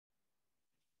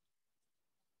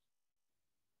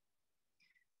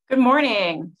Good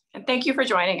morning, and thank you for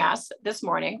joining us this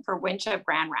morning for Winship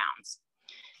Grand Rounds.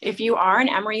 If you are an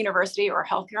Emory University or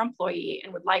healthcare employee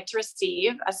and would like to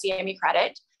receive a CME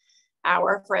credit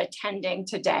hour for attending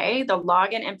today, the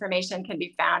login information can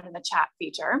be found in the chat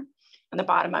feature on the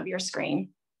bottom of your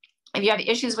screen. If you have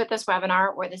issues with this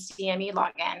webinar or the CME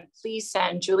login, please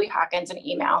send Julie Hawkins an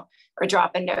email or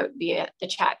drop a note via the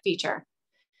chat feature.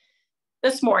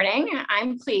 This morning,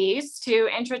 I'm pleased to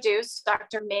introduce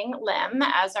Dr. Ming Lim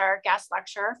as our guest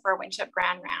lecturer for Winship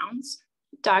Grand Rounds.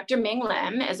 Dr. Ming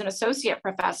Lim is an associate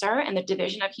professor in the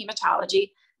Division of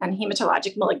Hematology and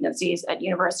Hematologic Malignancies at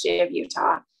University of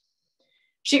Utah.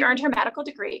 She earned her medical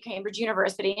degree at Cambridge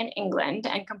University in England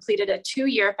and completed a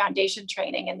 2-year foundation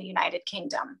training in the United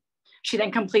Kingdom. She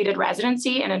then completed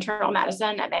residency in internal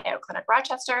medicine at Mayo Clinic,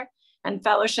 Rochester, and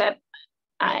fellowship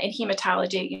in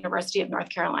hematology at University of North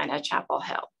Carolina at Chapel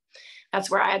Hill.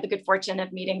 That's where I had the good fortune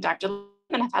of meeting Dr. Lim,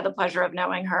 and I've had the pleasure of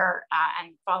knowing her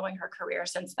and following her career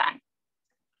since then.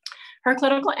 Her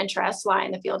clinical interests lie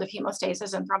in the field of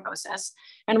hemostasis and thrombosis,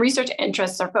 and research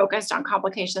interests are focused on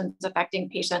complications affecting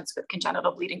patients with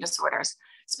congenital bleeding disorders,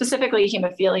 specifically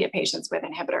hemophilia patients with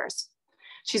inhibitors.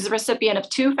 She's the recipient of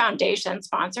 2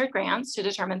 foundation-sponsored grants to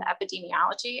determine the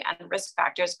epidemiology and risk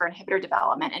factors for inhibitor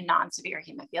development in non-severe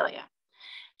hemophilia.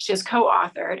 She has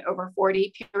co-authored over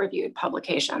 40 peer-reviewed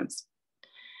publications.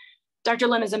 Dr.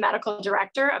 Lim is a medical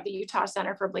director of the Utah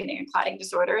Center for Bleeding and Clotting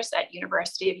Disorders at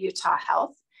University of Utah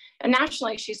Health. And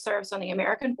nationally, she serves on the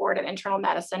American Board of Internal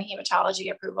Medicine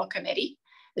Hematology Approval Committee,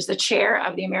 is the chair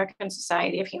of the American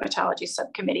Society of Hematology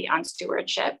Subcommittee on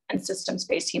Stewardship and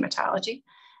Systems-Based Hematology,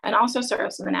 and also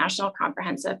serves on the National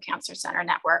Comprehensive Cancer Center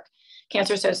Network,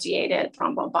 Cancer-Associated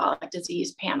Thromboembolic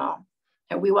Disease Panel.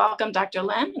 And we welcome Dr.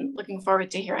 Lim and looking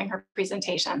forward to hearing her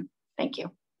presentation. Thank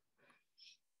you.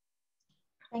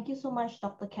 Thank you so much,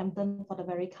 Dr. Kempton, for the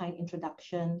very kind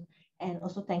introduction. And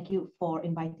also thank you for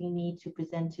inviting me to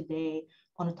present today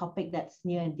on a topic that's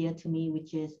near and dear to me,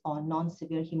 which is on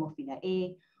non-severe hemophilia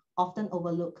A, often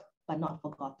overlooked but not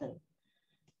forgotten.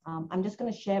 I'm just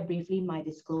going to share briefly my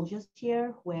disclosures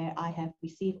here, where I have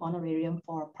received honorarium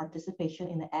for participation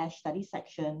in the ASH study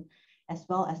section, as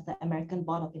well as the American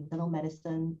Board of Internal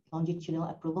Medicine Longitudinal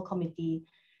Approval Committee,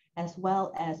 as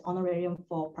well as honorarium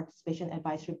for participation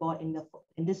advisory board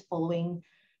in this following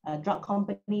drug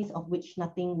companies, of which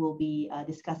nothing will be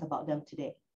discussed about them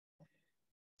today.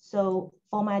 So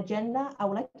for my agenda, I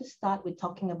would like to start with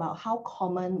talking about how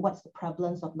common, what's the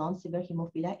prevalence of non-severe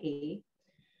hemophilia A,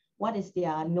 what is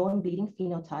their known bleeding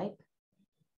phenotype,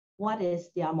 what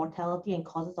is their mortality and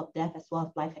causes of death, as well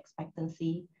as life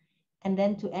expectancy, and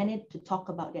then to end it, to talk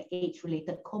about their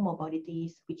age-related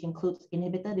comorbidities, which includes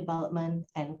inhibitor development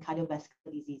and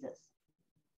cardiovascular diseases.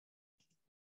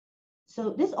 So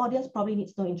this audience probably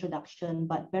needs no introduction,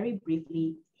 but very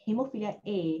briefly, hemophilia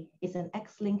A is an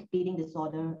X-linked bleeding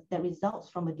disorder that results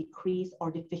from a decrease or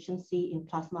deficiency in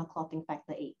plasma clotting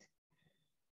factor 8.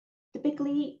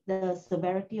 Typically, the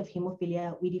severity of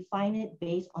hemophilia, we define it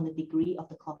based on the degree of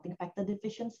the clotting factor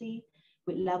deficiency,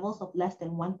 with levels of less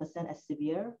than 1% as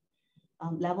severe,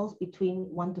 levels between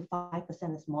 1 to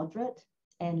 5% as moderate,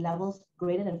 and levels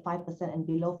greater than 5% and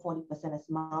below 40% as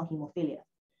mild hemophilia.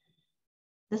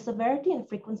 The severity and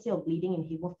frequency of bleeding in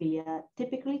hemophilia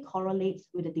typically correlates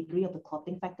with the degree of the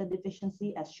clotting factor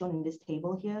deficiency, as shown in this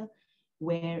table here,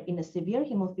 where in the severe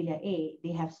hemophilia A,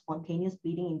 they have spontaneous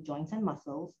bleeding in joints and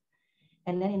muscles.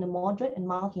 And then in the moderate and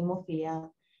mild hemophilia,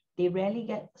 they rarely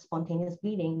get spontaneous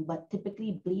bleeding, but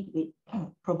typically bleed with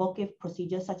provocative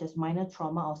procedures such as minor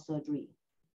trauma or surgery.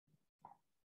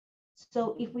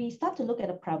 So if we start to look at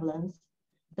the prevalence,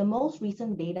 the most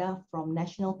recent data from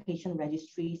national patient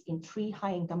registries in 3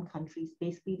 high-income countries,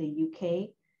 basically the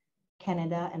UK,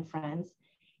 Canada, and France,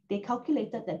 they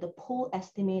calculated that the pool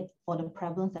estimate for the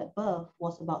prevalence at birth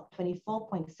was about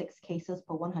 24.6 cases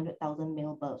per 100,000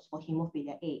 male births for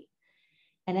hemophilia A.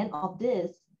 And then of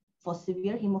this, for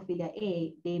severe hemophilia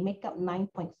A, they make up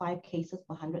 9.5 cases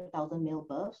per 100,000 male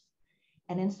births.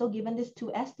 And then so given these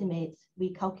 2 estimates,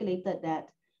 we calculated that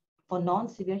for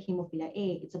non-severe hemophilia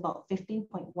A, it's about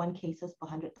 15.1 cases per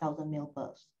 100,000 male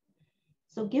births.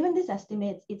 So given these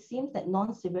estimates, it seems that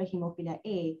non-severe hemophilia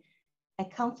A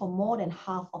account for more than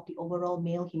half of the overall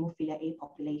male hemophilia A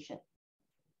population.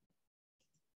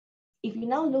 If you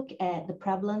now look at the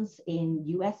prevalence in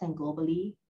US and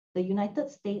globally, the United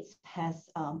States has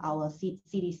our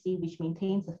CDC, which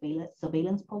maintains a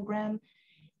surveillance program,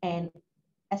 and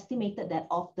estimated that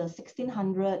of the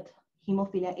 1,600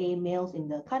 hemophilia A males in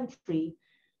the country,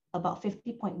 about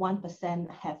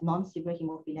 50.1% have non-severe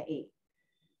hemophilia A.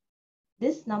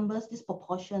 These numbers, these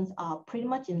proportions are pretty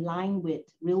much in line with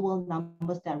real-world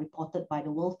numbers that are reported by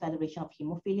the World Federation of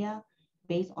Hemophilia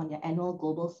based on their annual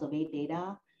global survey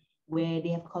data, where they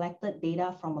have collected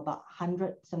data from about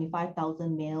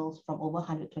 175,000 males from over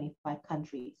 125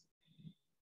 countries.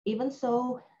 Even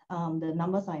so, the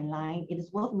numbers are in line. It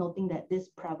is worth noting that this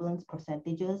prevalence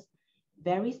percentages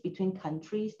varies between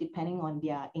countries depending on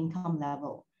their income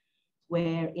level,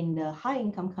 where in the high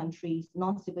income countries,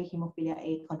 non-severe hemophilia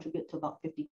A contribute to about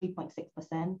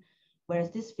 53.6%,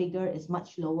 whereas this figure is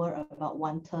much lower, about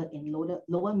 1/3 in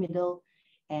lower middle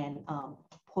and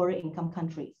poorer income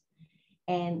countries.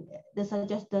 And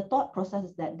the thought process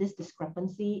is that this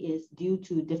discrepancy is due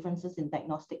to differences in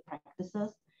diagnostic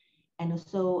practices and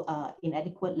also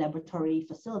inadequate laboratory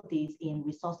facilities in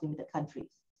resource-limited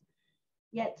countries.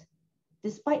 Yet,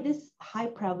 despite this high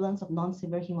prevalence of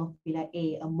non-severe hemophilia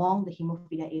A among the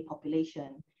hemophilia A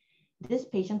population, this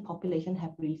patient population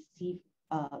have received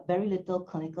very little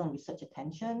clinical and research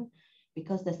attention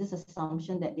because there's this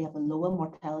assumption that they have a lower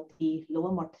mortality,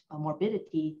 lower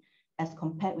morbidity as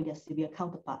compared with their severe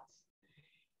counterparts.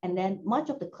 And then much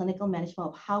of the clinical management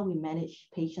of how we manage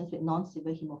patients with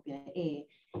non-severe hemophilia A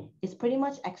is pretty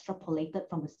much extrapolated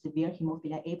from the severe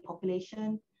hemophilia A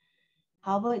population.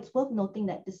 However, it's worth noting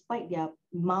that despite their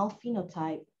mild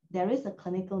phenotype, there is a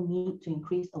clinical need to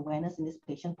increase awareness in this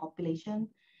patient population,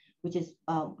 which is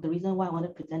the reason why I want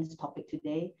to present this topic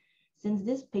today, since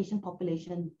this patient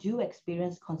population do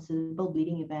experience considerable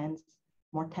bleeding events,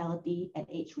 mortality, and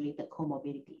age-related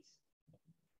comorbidities.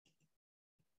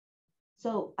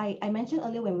 So I mentioned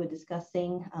earlier when we were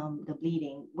discussing the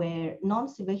bleeding, where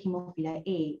non-severe hemophilia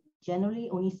A generally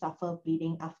only suffer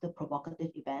bleeding after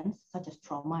provocative events, such as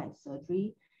trauma and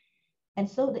surgery. And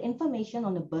so the information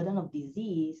on the burden of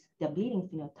disease, their bleeding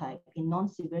phenotype in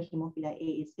non-severe hemophilia A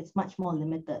is much more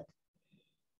limited.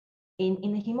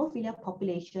 In the hemophilia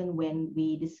population, when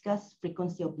we discuss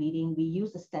frequency of bleeding, we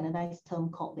use a standardized term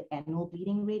called the annual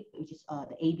bleeding rate, which is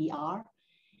the ABR.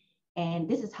 And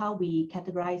this is how we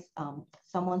categorize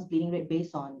someone's bleeding rate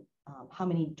based on how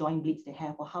many joint bleeds they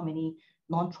have or how many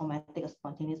non-traumatic or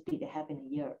spontaneous bleed they have in a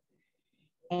year.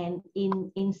 And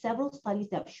in several studies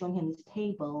that I've shown here in this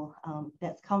table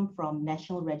that's come from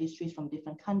national registries from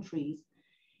different countries,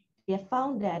 they have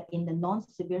found that in the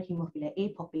non-severe hemophilia A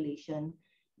population,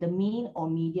 the mean or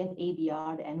median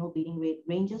ABR, the annual bleeding rate,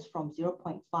 ranges from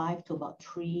 0.5 to about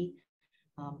 3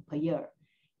 per year.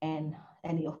 And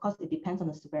of course, it depends on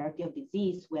the severity of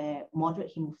disease, where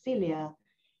moderate hemophilia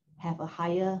have a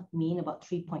higher mean, about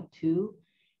 3.2,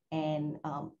 and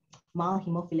mild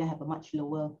hemophilia have a much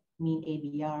lower mean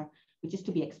ABR, which is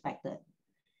to be expected.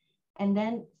 And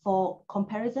then for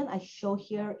comparison, I show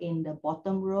here in the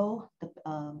bottom row,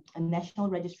 a national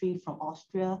registry from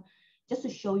Austria, just to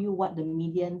show you what the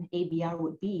median ABR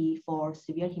would be for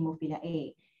severe hemophilia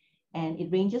A. And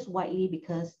it ranges widely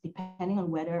because depending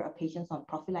on whether a patient's on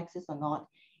prophylaxis or not,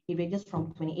 it ranges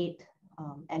from 28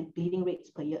 and bleeding rates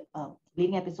per year,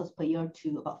 bleeding episodes per year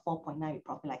to about 4.9 with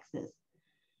prophylaxis.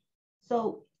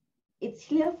 So it's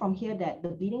clear from here that the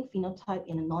bleeding phenotype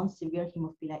in a non-severe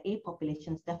hemophilia A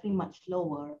population is definitely much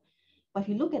lower. But if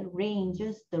you look at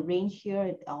ranges, the range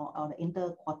here or the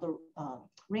inter-quarter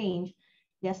range,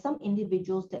 there are some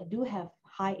individuals that do have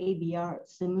high ABR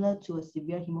similar to a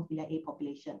severe hemophilia A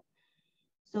population.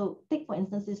 So take, for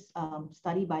instance, this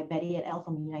study by Betty et al.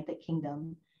 From the United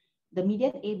Kingdom. The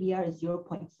median ABR is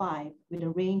 0.5 with a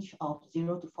range of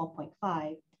 0 to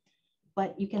 4.5.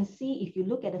 But you can see if you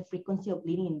look at the frequency of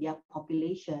bleeding in their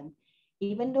population,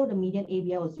 even though the median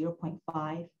ABR was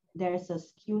 0.5, there is a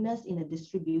skewness in the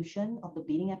distribution of the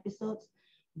bleeding episodes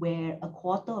where a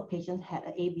quarter of patients had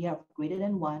an ABR of greater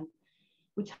than 1,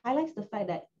 which highlights the fact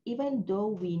that even though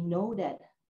we know that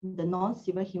the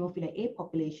non-severe hemophilia A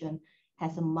population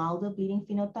has a milder bleeding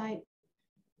phenotype,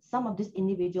 some of these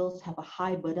individuals have a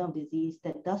high burden of disease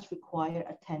that does require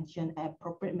attention and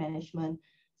appropriate management,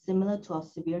 similar to our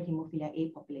severe hemophilia A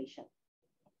population.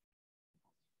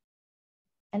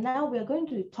 And now we're going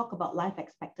to talk about life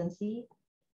expectancy.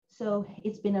 So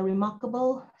it's been a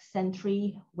remarkable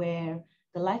century where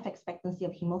the life expectancy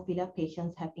of hemophilia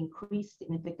patients have increased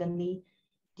significantly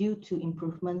due to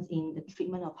improvements in the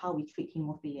treatment of how we treat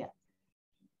hemophilia.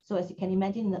 So as you can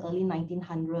imagine, in the early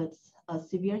 1900s, a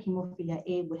severe hemophilia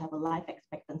A would have a life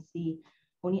expectancy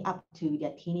only up to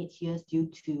their teenage years due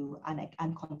to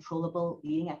uncontrollable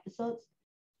bleeding episodes.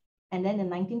 And then in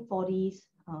the 1940s,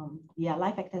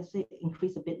 life expectancy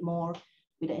increased a bit more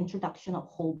with the introduction of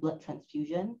whole blood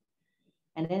transfusion.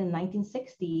 And then in the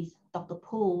 1960s, Dr.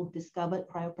 Poole discovered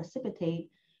cryoprecipitate,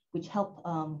 which helped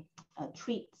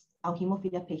treat our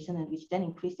hemophilia patients and which then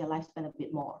increased their lifespan a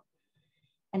bit more.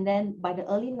 And then by the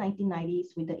early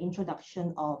 1990s, with the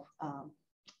introduction of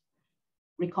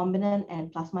recombinant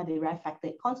and plasma-derived factor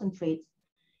VIII concentrates,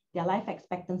 their life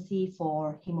expectancy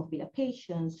for hemophilia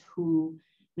patients who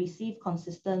receive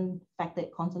consistent factor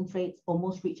VIII concentrates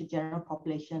almost reach a general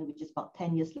population, which is about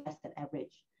 10 years less than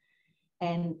average.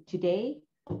 And today,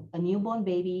 a newborn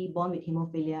baby born with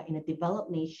hemophilia in a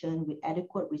developed nation with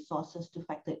adequate resources to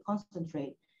factor VIII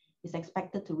concentrate is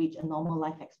expected to reach a normal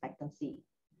life expectancy.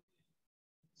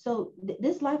 So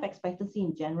this life expectancy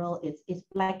in general is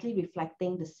likely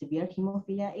reflecting the severe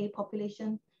hemophilia A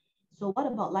population. So what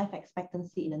about life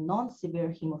expectancy in a non-severe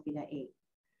hemophilia A?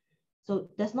 So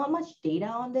there's not much data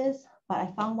on this, but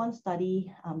I found one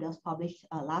study that was published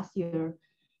last year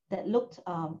that looked,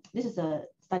 this is a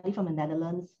study from the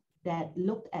Netherlands that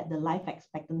looked at the life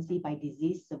expectancy by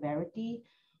disease severity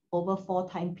over 4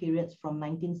 time periods from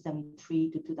 1973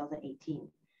 to 2018.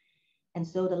 And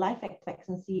so the life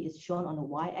expectancy is shown on the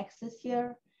y-axis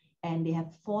here, and they have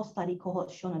 4 study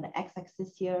cohorts shown on the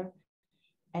x-axis here.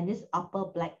 And this upper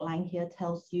black line here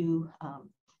tells you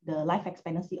the life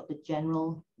expectancy of the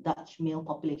general Dutch male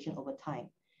population over time.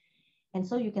 And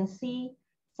so you can see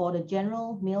for the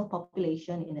general male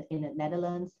population in the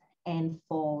Netherlands, and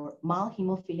for mild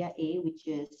hemophilia A, which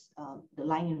is the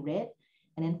line in red,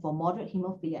 and then for moderate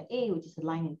hemophilia A, which is the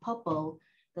line in purple,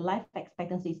 the life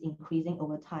expectancy is increasing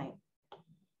over time.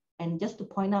 And just to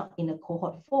point out, in the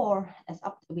cohort 4,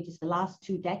 which is the last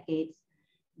 2 decades,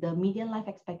 the median life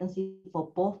expectancy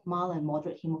for both mild and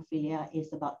moderate hemophilia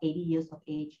is about 80 years of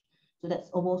age. So that's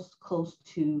almost close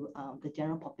to the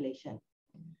general population.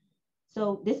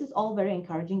 So this is all very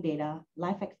encouraging data.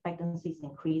 Life expectancy is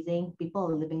increasing, people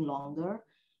are living longer,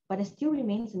 but it still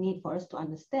remains a need for us to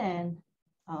understand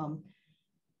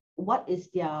what is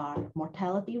their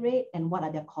mortality rate and what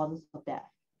are their causes of death.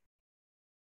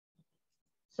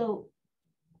 So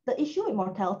the issue with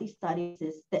mortality studies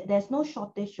is that there's no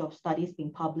shortage of studies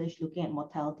being published looking at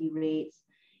mortality rates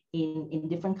in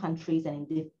different countries and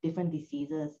in different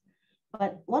diseases.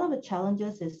 But one of the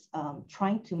challenges is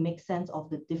trying to make sense of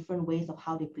the different ways of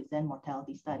how they present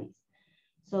mortality studies.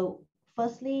 So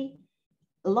firstly,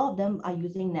 a lot of them are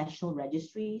using national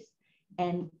registries,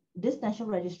 and these national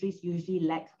registries usually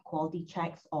lack quality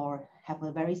checks or have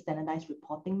a very standardized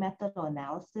reporting method or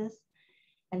analysis.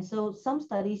 And so some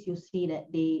studies you see that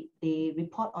they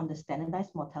report on the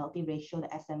standardized mortality ratio, the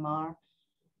SMR,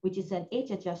 which is an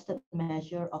age-adjusted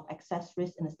measure of excess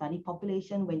risk in the study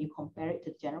population when you compare it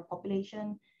to the general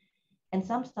population. And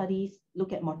some studies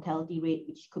look at mortality rate,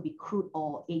 which could be crude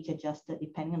or age-adjusted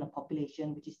depending on the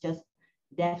population, which is just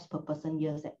deaths per person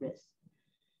years at risk.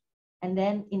 And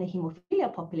then in the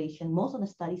hemophilia population, most of the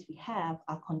studies we have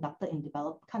are conducted in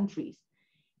developed countries.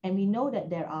 And we know that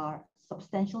there are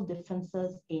substantial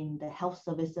differences in the health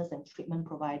services and treatment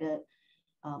provided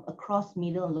across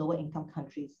middle and lower income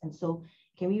countries. And so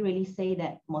can we really say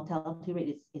that mortality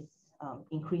rate is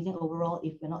increasing overall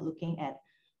if we're not looking at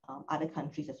other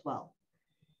countries as well?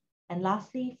 And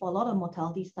lastly, for a lot of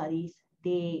mortality studies,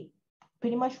 they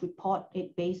pretty much report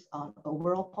it based on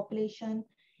overall population,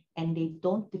 and they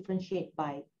don't differentiate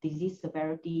by disease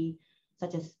severity,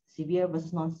 such as severe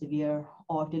versus non-severe,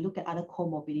 or if they look at other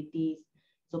comorbidities,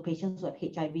 so patients who have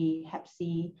HIV, Hep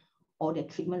C, or their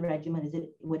treatment regimen,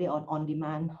 were they on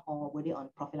demand or were they on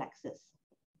prophylaxis?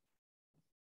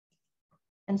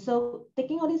 And so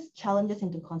taking all these challenges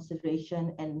into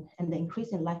consideration and the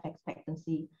increase in life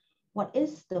expectancy, what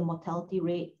is the mortality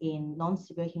rate in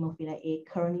non-severe hemophilia A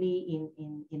currently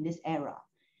in this era?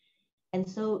 And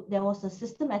so there was a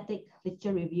systematic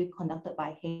literature review conducted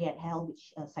by Hay et al.,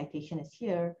 which citation is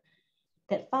here,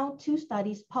 that found 2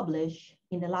 studies published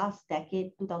in the last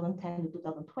decade, 2010 to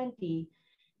 2020,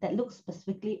 that look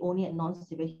specifically only at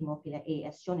non-severe hemophilia A,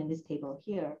 as shown in this table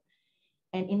here.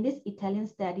 And in this Italian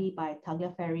study by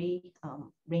Tagliaferri,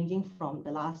 ranging from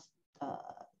the last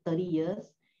 30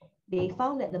 years, they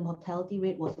found that the mortality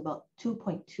rate was about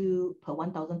 2.2 per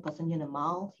 1,000 person year in the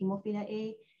mild hemophilia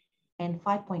A, and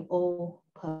 5.0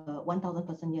 per 1,000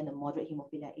 person year in the moderate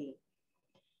hemophilia A.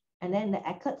 And then the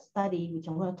Eckert study, which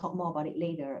I'm going to talk more about it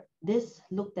later, this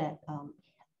looked at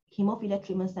hemophilia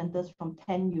treatment centers from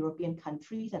 10 European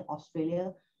countries and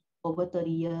Australia over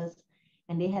 30 years.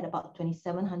 And they had about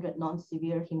 2,700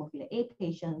 non-severe hemophilia A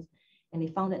patients, and they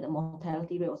found that the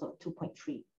mortality rate was about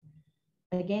 2.3.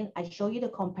 Again, I show you the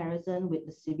comparison with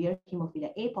the severe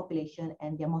hemophilia A population,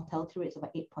 and their mortality rate is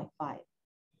about 8.5.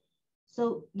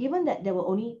 So given that there were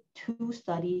only 2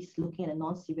 studies looking at a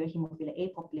non-severe hemophilia A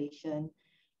population,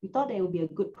 we thought that it would be a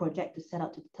good project to set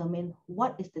out to determine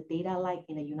what is the data like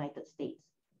in the United States.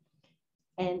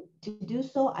 And to do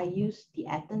so, I used the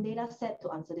Aten data set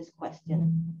to answer this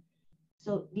question.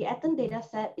 So the ATHEN data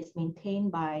set is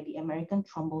maintained by the American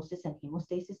Thrombosis and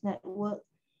Hemostasis Network.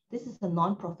 This is a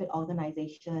non-profit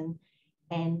organization,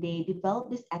 and they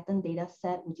developed this ATHEN data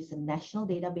set, which is a national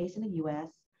database in the US,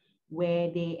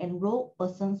 where they enroll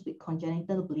persons with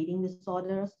congenital bleeding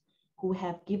disorders who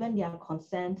have given their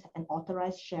consent and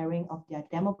authorized sharing of their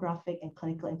demographic and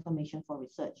clinical information for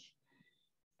research.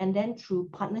 And then through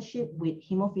partnership with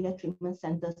hemophilia treatment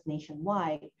centers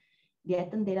nationwide, the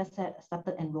ATHEN data set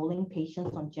started enrolling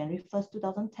patients on January 1st,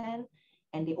 2010,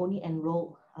 and they only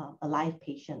enroll alive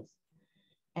patients.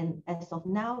 And as of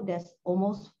now, there's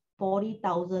almost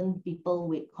 40,000 people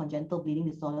with congenital bleeding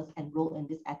disorders enrolled in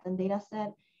this ATHEN data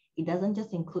set. It doesn't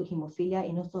just include hemophilia,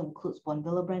 it also includes von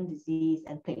Willebrand disease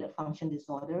and platelet function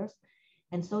disorders.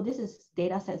 And so this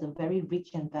data set is a very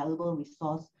rich and valuable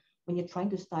resource when you're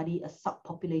trying to study a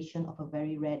subpopulation of a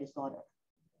very rare disorder.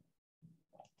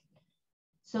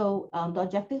 So the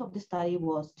objective of this study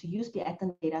was to use the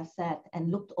ATHEN data set and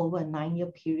looked over a 9-year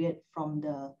period from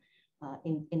the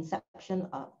inception,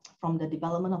 from the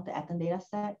development of the ATHEN data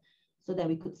set, so that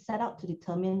we could set out to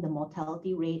determine the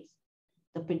mortality rates,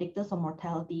 the predictors of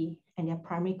mortality, and their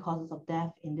primary causes of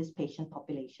death in this patient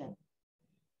population.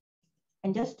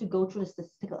 And just to go through the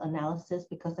statistical analysis,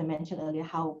 because I mentioned earlier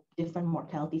how different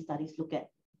mortality studies look at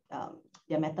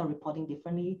their meta-reporting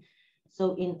differently.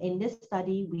 So in this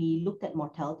study, we looked at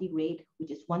mortality rate,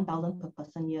 which is 1,000 per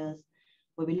person years,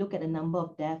 where we look at the number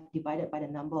of deaths divided by the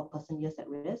number of person years at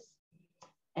risk.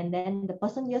 And then the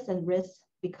person years at risk,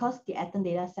 because the ATHEN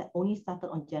data set only started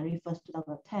on January 1st,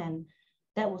 2010,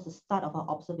 that was the start of our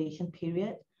observation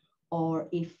period. Or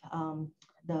if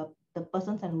the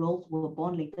persons enrolled were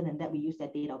born later than that, we use their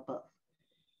date of birth.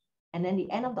 And then the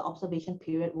end of the observation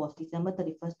period was December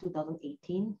 31st,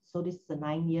 2018. So this is a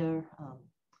 9-year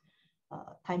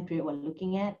time period we're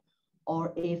looking at.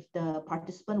 Or if the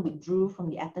participant withdrew from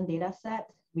the ATHEN data set,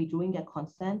 withdrawing their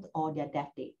consent or their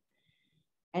death date.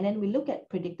 And then we look at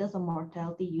predictors of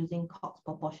mortality using Cox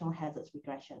proportional hazards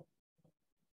regression.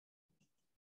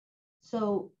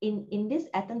 So in this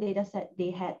ATHEN data set,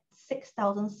 they had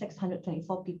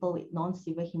 6,624 people with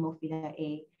non-severe hemophilia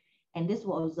A, and this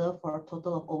was observed for a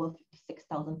total of over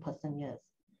 56,000 person years.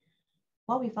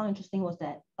 What we found interesting was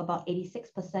that about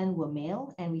 86% were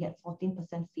male, and we had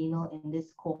 14% female in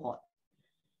this cohort.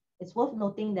 It's worth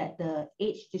noting that the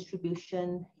age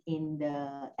distribution in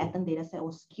the ATHEN data set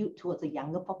was skewed towards a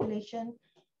younger population,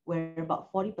 where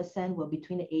about 40% were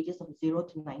between the ages of 0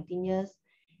 to 19 years,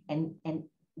 and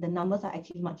the numbers are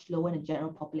actually much lower in the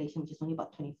general population, which is only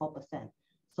about 24%.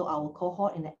 So our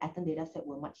cohort in the ATHEN data set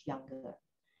were much younger.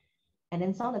 And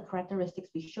then some of the characteristics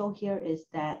we show here is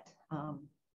that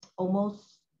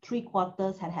almost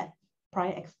 3/4 had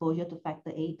prior exposure to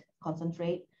factor VIII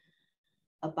concentrate.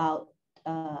 About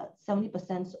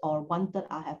 70% or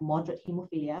 1/3 have moderate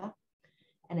hemophilia.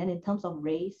 And then in terms of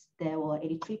race, there were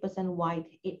 83%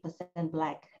 white, 8%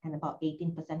 black, and about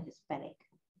 18% Hispanic.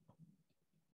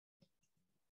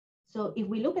 So if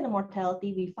we look at the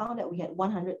mortality, we found that we had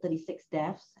 136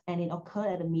 deaths, and it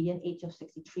occurred at a median age of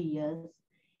 63 years.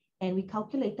 And we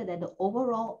calculated that the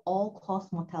overall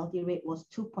all-cause mortality rate was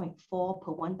 2.4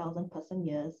 per 1,000 person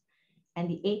years, and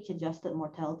the age-adjusted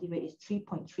mortality rate is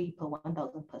 3.3 per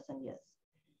 1,000 person years.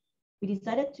 We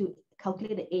decided to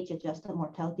calculate the age-adjusted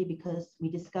mortality because we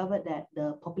discovered that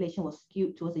the population was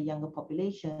skewed towards a younger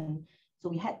population, so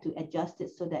we had to adjust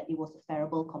it so that it was a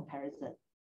favorable comparison.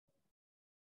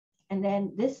 And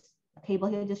then this table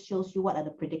here just shows you what are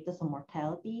the predictors of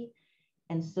mortality.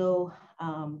 And so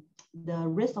the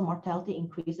risk of mortality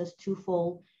increases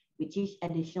twofold with each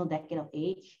additional decade of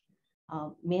age.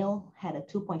 Male had a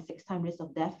 2.6 times risk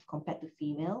of death compared to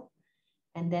female.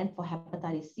 And then for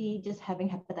hepatitis C, just having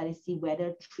hepatitis C,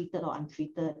 whether treated or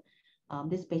untreated,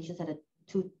 these patients had a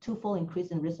twofold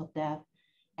increase in risk of death.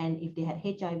 And if they had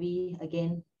HIV,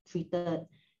 again, treated,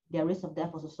 their risk of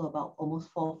death was also about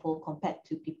almost 4-fold compared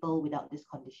to people without these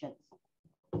conditions.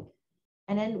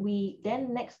 And then we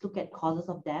next look at causes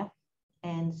of death.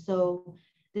 And so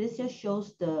this just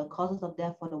shows the causes of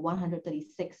death for the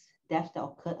 136 deaths that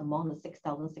occurred among the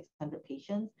 6,600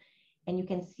 patients. And you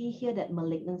can see here that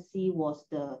malignancy was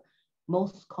the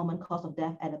most common cause of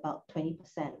death at about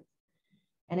 20%.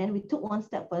 And then we took one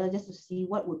step further just to see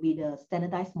what would be the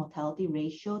standardized mortality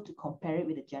ratio to compare it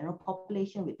with the general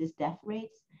population with these death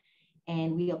rates.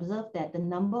 And we observed that the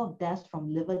number of deaths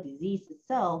from liver disease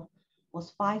itself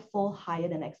was 5-fold higher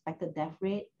than expected death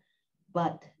rate,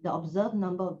 but the observed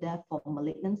number of deaths for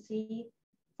malignancy,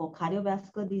 for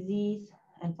cardiovascular disease,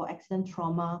 and for accident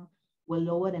trauma were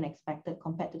lower than expected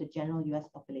compared to the general US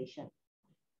population.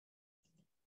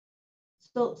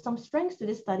 So some strengths to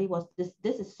this study was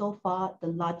this is so far the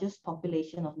largest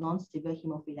population of non-severe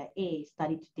hemophilia A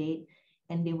studied to date,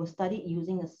 and they were studied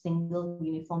using a single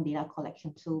uniform data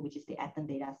collection tool, which is the Athens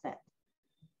data set.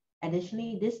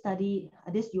 Additionally, this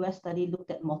US study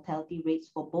looked at mortality rates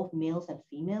for both males and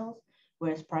females,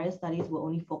 whereas prior studies were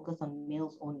only focused on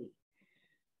males only.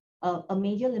 A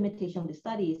major limitation of the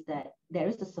study is that there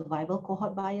is a survival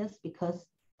cohort bias because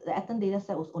the Athens data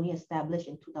set was only established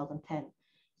in 2010.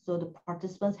 So the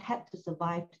participants had to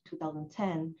survive to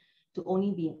 2010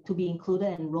 to be included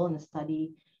and enrolled in the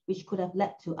study, which could have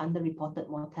led to underreported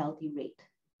mortality rate.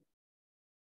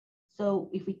 So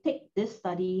if we take this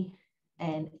study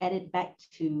and add it back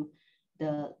to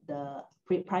the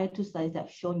prior two studies that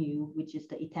I've shown you, which is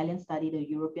the Italian study, the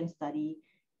European study,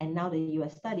 and now the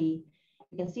US study,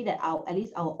 you can see that at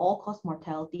least our all-cause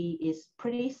mortality is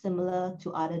pretty similar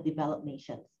to other developed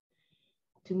nations.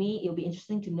 To me, it'll be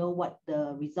interesting to know what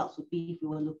the results would be if we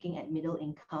were looking at middle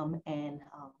income and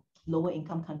lower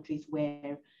income countries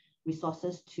where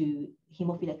resources to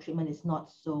hemophilia treatment is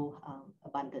not so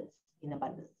in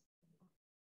abundance.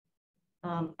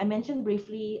 I mentioned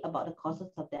briefly about the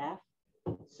causes of death.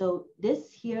 So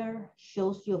this here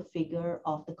shows you a figure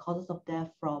of the causes of death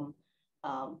from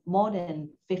more than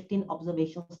 15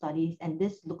 observational studies, and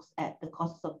this looks at the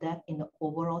causes of death in the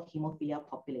overall hemophilia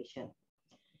population.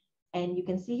 And you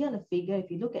can see here on the figure, if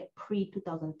you look at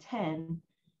pre-2010,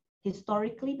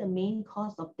 historically, the main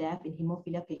cause of death in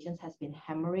hemophilia patients has been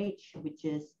hemorrhage, which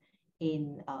is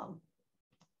in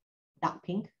dark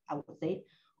pink, I would say,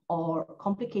 or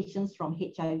complications from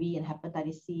HIV and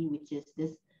hepatitis C, which is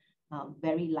this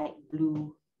very light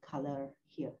blue color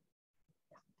here.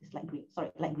 It's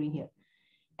light green here.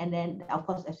 And then, of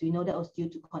course, as we know, that was due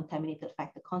to contaminated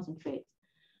factor concentrates.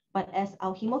 But as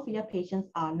our hemophilia patients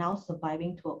are now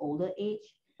surviving to an older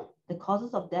age, the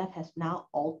causes of death has now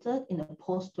altered in the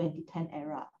post-2010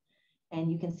 era. And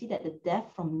you can see that the death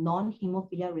from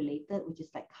non-hemophilia related, which is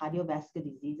like cardiovascular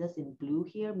diseases in blue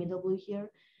here, middle blue here,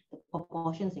 the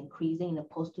proportion is increasing in the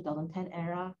post-2010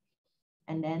 era.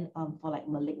 And then for like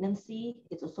malignancy,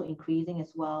 it's also increasing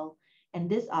as well. And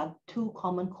these are two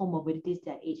common comorbidities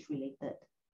that are age-related.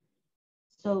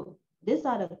 So these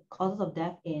are the causes of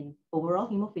death in overall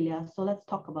hemophilia. So let's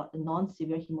talk about the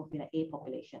non-severe hemophilia A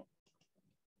population.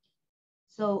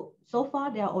 So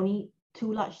far, there are only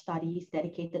two large studies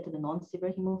dedicated to the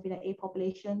non-severe hemophilia A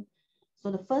population.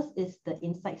 So the first is the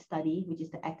INSIGHT study, which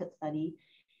is the ACCURATE study.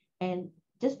 And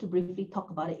just to briefly talk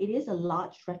about it, it is a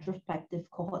large retrospective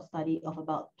cohort study of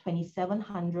about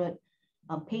 2,700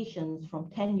 patients from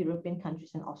 10 European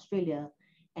countries and Australia,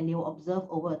 and they were observed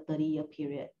over a 30-year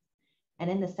period. And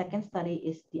then the second study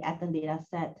is the Athens data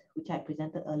set, which I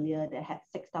presented earlier, that had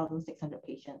 6,600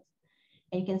 patients.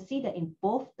 And you can see that in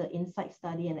both the INSIGHT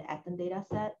study and the Athens data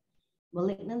set,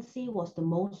 malignancy was the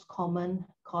most common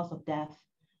cause of death,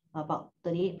 about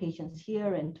 38 patients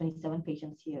here and 27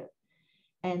 patients here.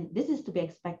 And this is to be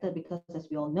expected because, as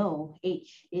we all know,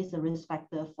 age is a risk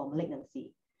factor for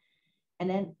malignancy. And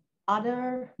then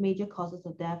other major causes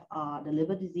of death are the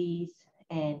liver disease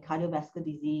and cardiovascular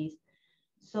disease.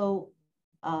 So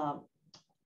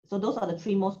those are the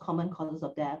three most common causes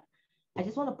of death. I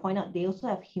just want to point out they also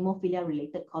have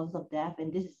hemophilia-related causes of death,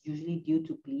 and this is usually due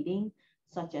to bleeding,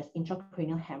 such as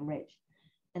intracranial hemorrhage.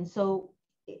 And so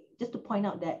just to point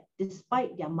out that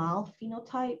despite their mild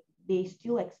phenotype, they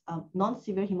still,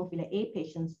 non-severe hemophilia A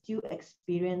patients still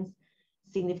experience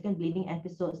significant bleeding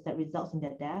episodes that results in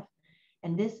their death.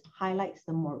 And this highlights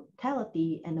the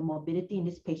mortality and the morbidity in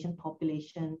this patient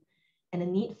population and the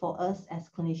need for us as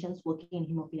clinicians working in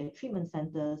hemophilia treatment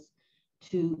centers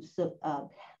to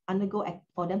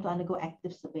for them to undergo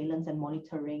active surveillance and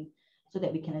monitoring so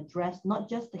that we can address not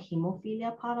just the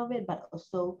hemophilia part of it, but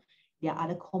also there are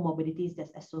other comorbidities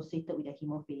that's associated with the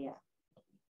hemophilia.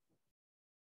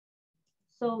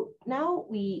 So now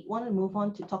we want to move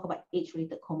on to talk about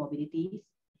age-related comorbidities.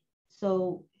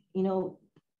 So, you know,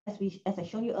 as I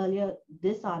showed you earlier,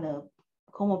 these are the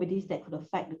comorbidities that could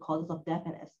affect the causes of death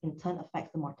and in turn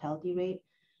affects the mortality rate.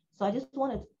 So I just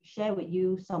want to share with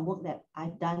you some work that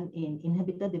I've done in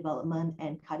inhibitor development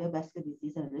and cardiovascular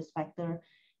disease and risk factor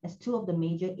as two of the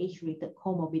major age-related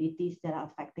comorbidities that are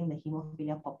affecting the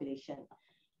hemophilia population.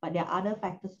 But there are other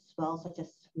factors as well, such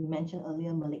as we mentioned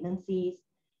earlier, malignancies,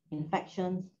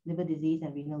 infections, liver disease,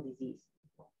 and renal disease.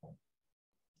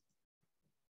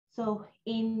 So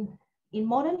in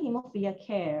modern hemophilia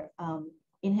care,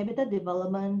 inhibitor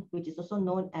development, which is also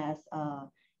known as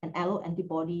an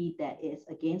alloantibody that is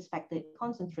against factor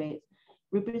concentrates,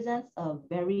 represents a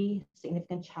very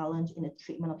significant challenge in the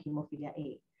treatment of hemophilia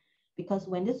A. because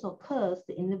when this occurs,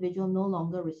 the individual no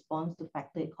longer responds to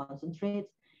factor VIII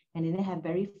concentrates, and they have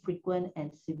very frequent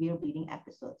and severe bleeding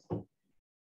episodes.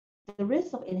 The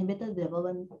risk of inhibitor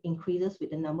development increases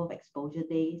with the number of exposure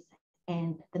days,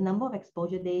 and the number of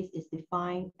exposure days is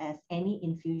defined as any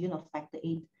infusion of factor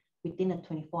VIII within a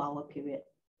 24-hour period.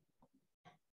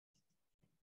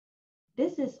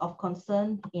 This is of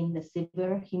concern in the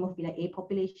severe hemophilia A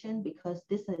population because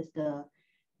this is the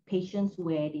patients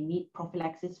where they need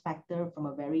prophylaxis factor from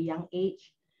a very young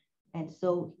age. And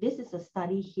so this is a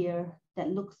study here that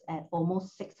looks at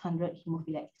almost 600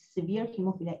 severe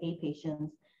hemophilia A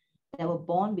patients that were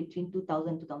born between 2000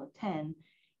 and 2010,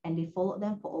 and they followed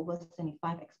them for over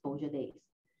 75 exposure days.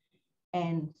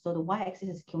 And so the y-axis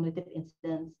is cumulative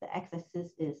incidence, the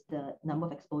x-axis is the number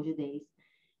of exposure days.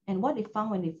 And what they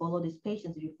found when they follow these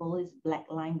patients, if you follow this black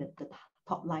line, the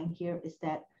top line here, is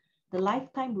that the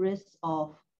lifetime risk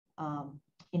of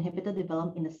inhibitor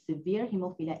development in the severe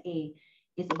hemophilia A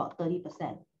is about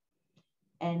 30%.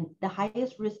 And the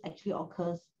highest risk actually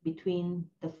occurs between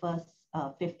the first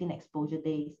 15 exposure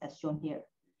days as shown here.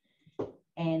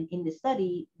 And in the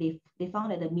study, they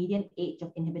found that the median age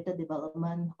of inhibitor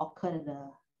development occurred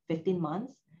at 15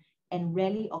 months and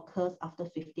rarely occurs after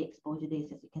 50 exposure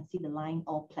days. As you can see, the line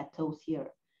all plateaus here.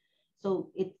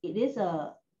 So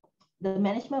the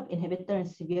management of inhibitor in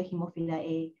severe hemophilia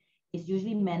A is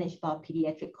usually managed by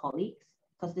pediatric colleagues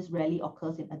because this rarely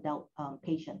occurs in adult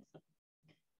patients.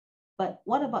 But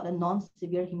what about the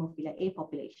non-severe hemophilia A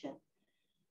population?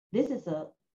 This is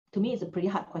to me, it's a pretty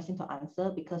hard question to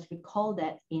answer because recall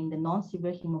that in the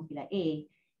non-severe hemophilia A,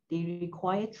 they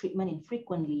require treatment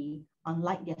infrequently,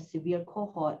 unlike their severe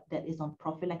cohort that is on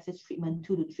prophylaxis treatment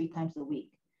 2 to 3 times a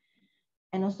week.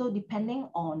 And also, depending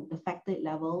on the factor VIII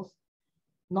levels,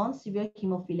 non-severe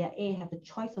hemophilia A have the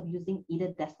choice of using either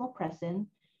desmopressin,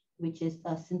 which is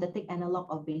a synthetic analog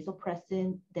of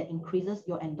vasopressin that increases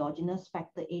your endogenous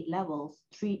factor VIII levels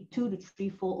 2 to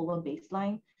 3-fold over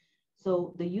baseline.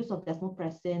 So the use of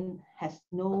desmopressin has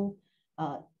will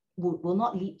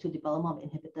not lead to development of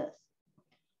inhibitors.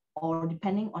 Or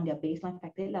depending on their baseline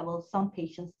factor VIII levels, some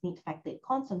patients need factor VIII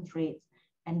concentrates,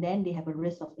 and then they have a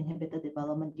risk of inhibitor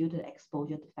development due to the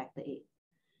exposure to factor VIII.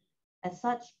 As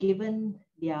such, given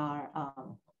their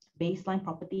baseline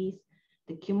properties,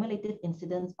 the cumulative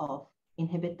incidence of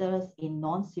inhibitors in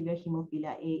non-severe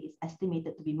hemophilia A is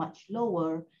estimated to be much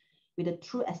lower, with a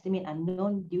true estimate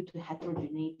unknown due to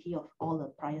heterogeneity of all the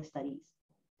prior studies.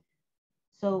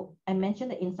 So I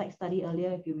mentioned the INSIGHT study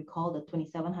earlier, if you recall, the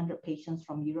 2,700 patients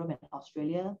from Europe and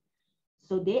Australia.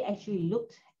 So they actually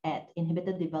looked at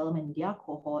inhibitor development in their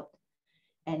cohort.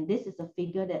 And this is a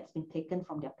figure that's been taken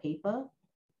from their paper.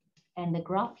 And the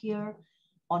graph here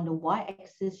on the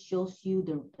y-axis shows you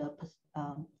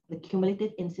the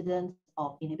cumulative incidence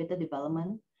of inhibitor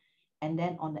development. And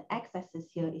then on the x-axis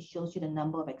here, it shows you the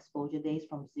number of exposure days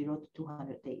from 0 to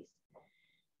 200 days.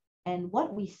 And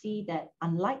what we see that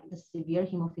unlike the severe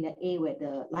hemophilia A, where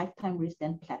the lifetime risk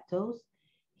then plateaus,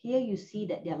 here you see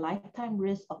that their lifetime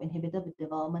risk of inhibitor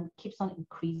development keeps on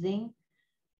increasing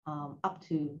up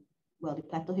to, well, they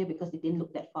plateau here because they didn't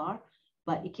look that far,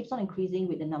 but it keeps on increasing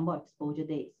with the number of exposure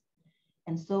days.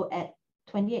 And so at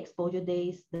 20 exposure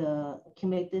days, the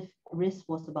cumulative risk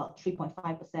was about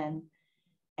 3.5%.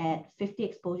 At 50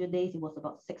 exposure days, it was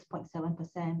about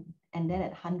 6.7%. And then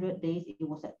at 100 days, it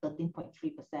was at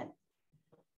 13.3%.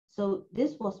 So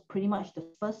this was pretty much the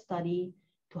first study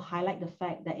to highlight the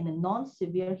fact that in a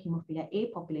non-severe hemophilia A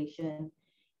population,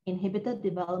 inhibitor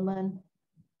development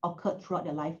occurred throughout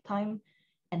their lifetime,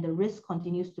 and the risk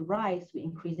continues to rise with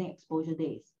increasing exposure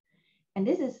days. And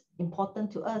this is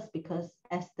important to us because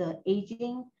as the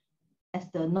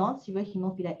non-severe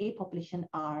hemophilia A population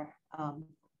are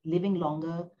living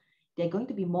longer, they're going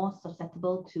to be more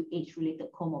susceptible to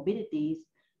age-related comorbidities,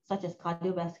 such as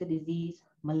cardiovascular disease,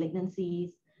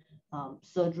 malignancies,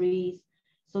 surgeries.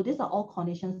 So these are all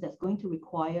conditions that's going to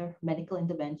require medical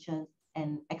interventions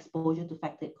and exposure to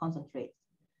factor VIII concentrates.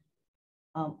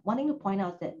 One thing to point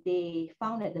out is that they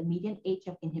found that the median age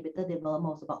of inhibitor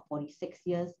development was about 46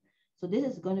 years. So this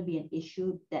is going to be an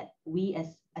issue that we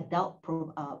as adult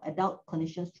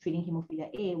clinicians treating hemophilia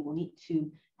A will need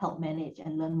to help manage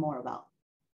and learn more about.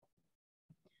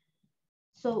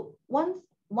 So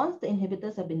once the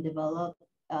inhibitors have been developed,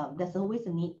 there's always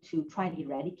a need to try and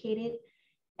eradicate it,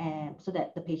 and so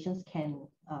that the patients can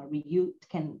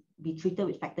be treated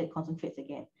with factor VIII concentrates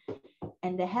again.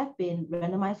 And there have been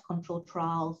randomized controlled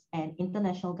trials and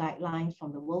international guidelines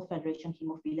from the World Federation of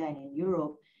Hemophilia and in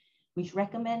Europe, which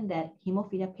recommend that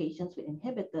hemophilia patients with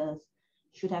inhibitors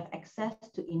should have access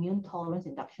to immune tolerance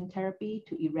induction therapy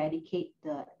to eradicate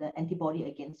the antibody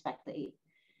against factor VIII.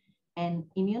 And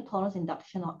immune tolerance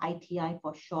induction, or ITI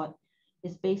for short,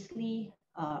 is basically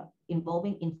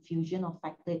involving infusion of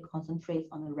factor VIII concentrates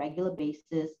on a regular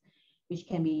basis, which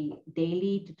can be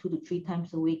daily to 2 to 3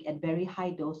 times a week at very high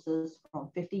doses from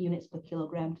 50 units per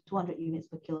kilogram to 200 units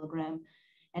per kilogram.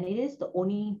 And it is the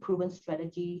only proven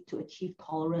strategy to achieve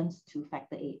tolerance to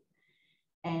factor VIII.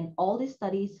 And all these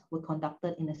studies were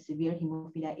conducted in a severe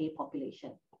hemophilia A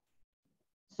population.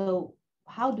 So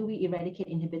how do we eradicate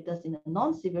inhibitors in a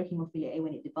non-severe hemophilia A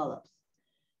when it develops?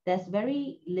 There's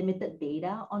very limited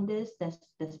data on this.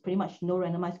 There's pretty much no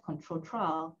randomized control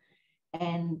trial,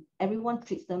 and everyone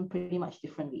treats them pretty much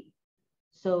differently.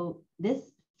 So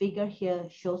this figure here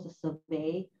shows a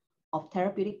survey of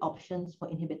therapeutic options for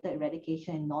inhibitor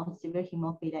eradication in non-severe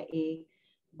hemophilia A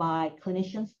by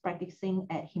clinicians practicing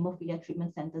at hemophilia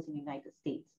treatment centers in the United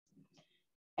States.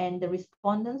 And the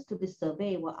respondents to this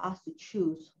survey were asked to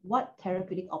choose what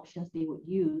therapeutic options they would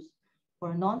use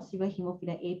for a non-severe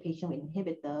hemophilia A patient with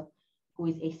inhibitor who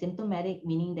is asymptomatic,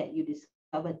 meaning that you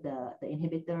discovered the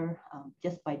inhibitor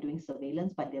just by doing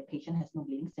surveillance, but the patient has no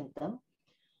bleeding symptom,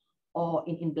 or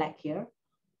in black here,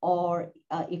 or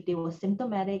if they were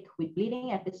symptomatic with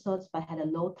bleeding episodes but had a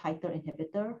low titer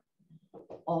inhibitor,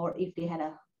 or if they had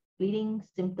a bleeding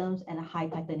symptoms and a high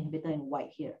titer inhibitor in white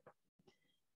here.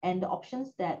 And the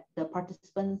options that the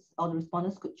participants or the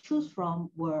respondents could choose from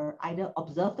were either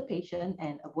observe the patient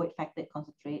and avoid factor VIII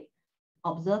concentrate,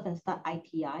 observe and start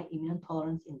ITI, immune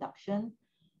tolerance induction,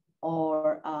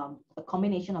 or a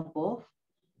combination of both,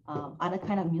 other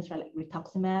kind of immunes like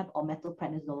rituximab or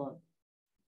methylprednisolone.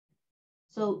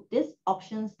 So these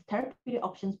options, therapeutic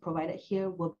options provided here,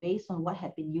 were based on what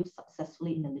had been used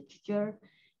successfully in the literature.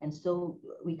 And so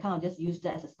we kind of just used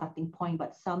that as a starting point,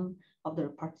 but some of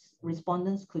the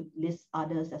respondents could list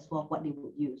others as well, what they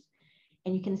would use.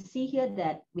 And you can see here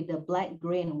that with the black,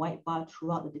 gray, and white bar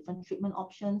throughout the different treatment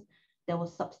options, there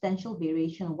was substantial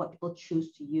variation of what people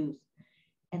choose to use.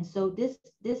 And so this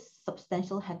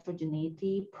substantial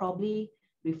heterogeneity probably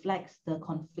reflects the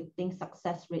conflicting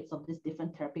success rates of these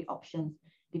different therapy options,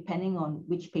 depending on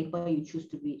which paper you choose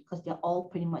to read, because they're all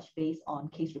pretty much based on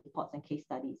case reports and case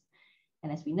studies.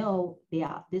 And as we know,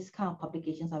 these kind of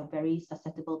publications are very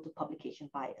susceptible to publication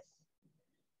bias.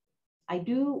 I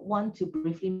do want to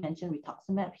briefly mention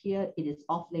rituximab here. It is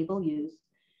off-label use,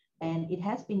 and it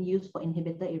has been used for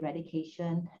inhibitor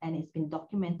eradication, and it's been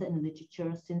documented in the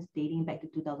literature since dating back to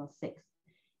 2006.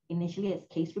 Initially as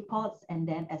case reports, and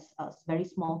then as a very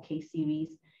small case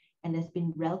series, and there's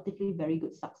been relatively very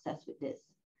good success with this.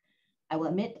 I will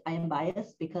admit I am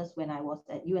biased because when I was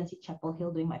at UNC Chapel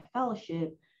Hill doing my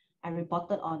fellowship, I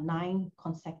reported on 9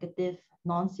 consecutive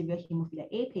non-severe hemophilia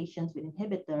A patients with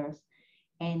inhibitors,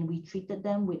 and we treated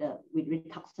them with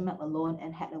rituximab alone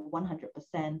and had a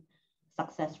 100%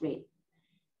 success rate.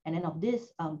 And then of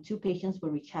this, 2 patients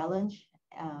were rechallenged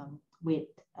with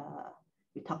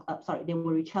they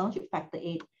were rechallenged with factor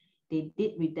VIII. They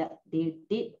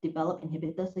did develop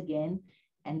inhibitors again,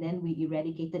 and then we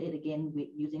eradicated it again with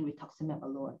using rituximab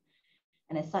alone.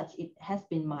 And as such, it has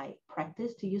been my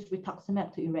practice to use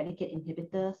rituximab to eradicate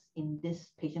inhibitors in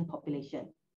this patient population.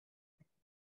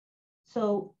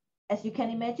 So as you can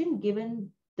imagine,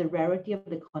 given the rarity of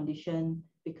the condition,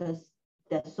 because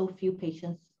there are so few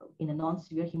patients in a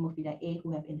non-severe hemophilia A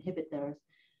who have inhibitors,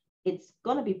 it's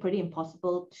going to be pretty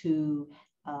impossible to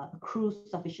accrue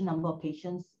sufficient number of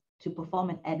patients to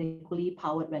perform an adequately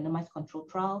powered randomized control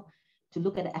trial to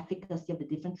look at the efficacy of the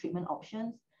different treatment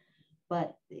options.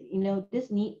 But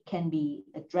this need can be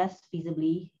addressed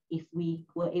feasibly if we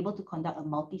were able to conduct a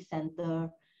multi-center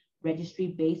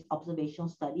registry-based observational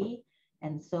study.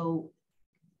 And so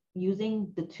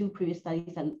using the 2 previous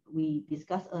studies that we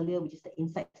discussed earlier, which is the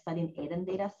INSIGHT study and AIDEN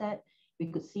dataset,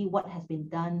 we could see what has been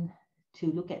done to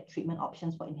look at treatment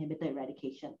options for inhibitor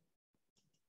eradication.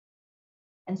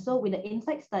 And so with the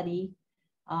INSIGHT study,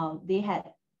 they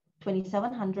had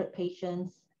 2,700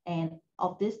 patients, and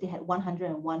of this, they had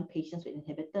 101 patients with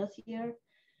inhibitors here.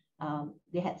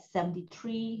 They had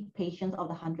 73 patients of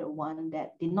the 101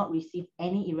 that did not receive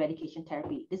any eradication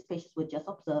therapy. These patients were just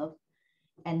observed.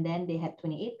 And then they had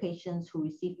 28 patients who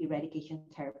received eradication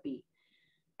therapy.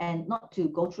 And not to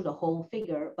go through the whole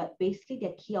figure, but basically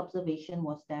their key observation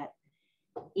was that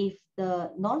if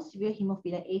the non-severe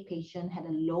hemophilia A patient had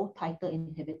a low titer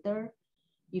inhibitor,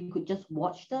 you could just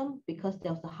watch them because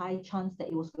there was a high chance that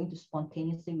it was going to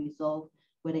spontaneously resolve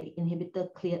where the inhibitor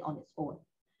cleared on its own.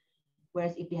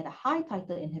 Whereas if they had a high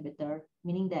titer inhibitor,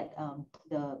 meaning that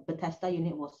the Bethesda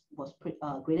unit was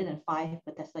greater than 5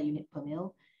 Bethesda unit per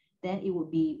mil, then it would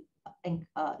be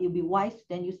wise to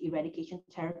then use eradication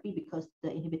therapy because the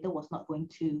inhibitor was not going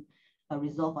to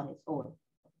resolve on its own.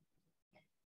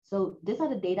 So these are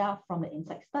the data from the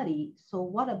INSIGHT study. So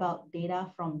what about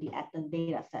data from the ATOM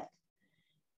data set?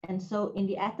 And so in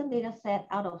the ATOM data set,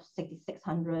 out of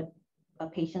 6,600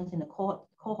 patients in the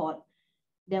cohort,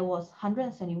 there was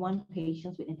 171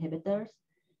 patients with inhibitors,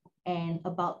 and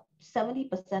about 70%,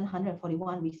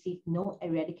 141, received no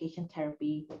eradication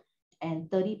therapy, and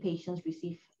 30 patients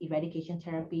received eradication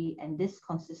therapy. And this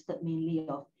consisted mainly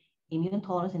of immune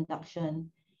tolerance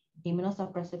induction,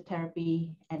 immunosuppressive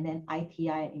therapy, and then ITI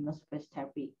and immunosuppressive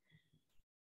therapy.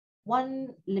 One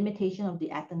limitation of the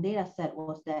ATOM data set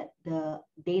was that the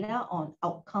data on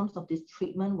outcomes of this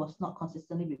treatment was not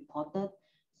consistently reported,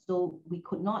 so we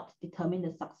could not determine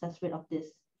the success rate of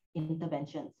these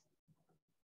interventions.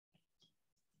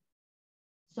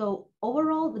 So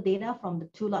overall, the data from the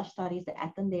two large studies, the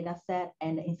ATOM data set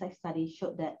and the INSIGHT study,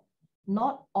 showed that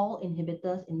not all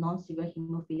inhibitors in non-severe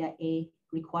hemophilia A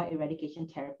require eradication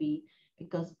therapy,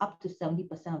 because up to 70%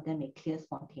 of them may clear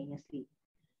spontaneously.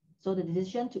 So the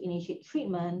decision to initiate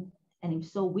treatment, and if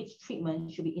so, which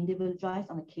treatment, should be individualized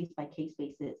on a case-by-case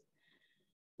basis.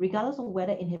 Regardless of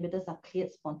whether inhibitors are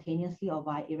cleared spontaneously or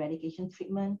by eradication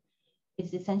treatment,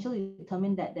 it's essentially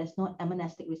determined that there's no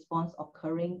amnestic response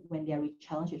occurring when they are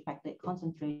rechallenged with factor VIII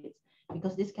concentrates,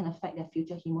 because this can affect their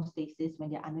future hemostasis when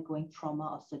they're undergoing trauma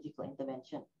or surgical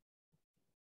intervention.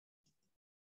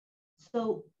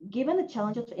 So given the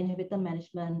challenges of inhibitor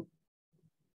management,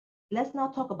 let's now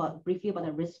talk briefly about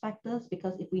the risk factors,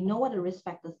 because if we know what the risk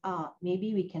factors are,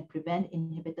 maybe we can prevent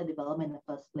inhibitor development in the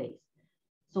first place.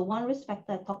 So one risk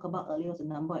factor I talked about earlier was the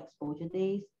number of exposure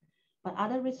days, but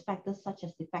other risk factors such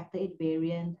as the factor VIII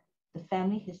variant, the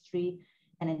family history,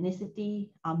 and ethnicity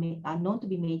are known to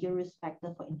be major risk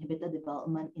factors for inhibitor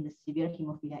development in the severe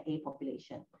hemophilia A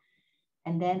population.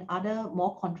 And then other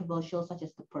more controversial, such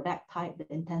as the product type, the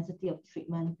intensity of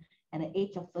treatment, and the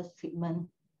age of first treatment,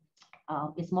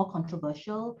 is more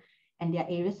controversial, and there are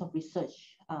areas of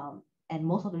research, and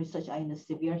most of the research are in the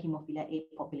severe hemophilia A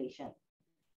population.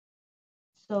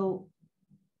 So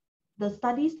the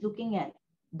studies looking at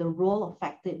the role of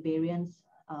factor VIII variants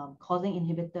causing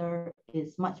inhibitor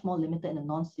is much more limited in the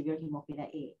non-severe hemophilia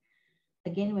A.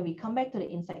 Again, when we come back to the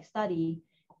INSIGHT study,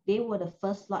 they were the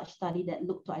first large study that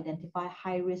looked to identify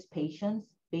high-risk patients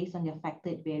based on their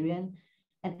factor VIII variant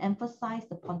and emphasize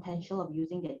the potential of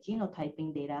using their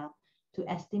genotyping data to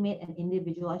estimate an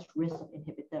individualized risk of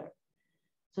inhibitor.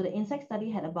 So the INSIGHT study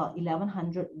had about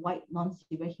 1,100 white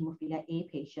non-severe hemophilia A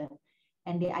patients,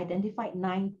 and they identified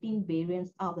 19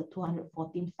 variants out of the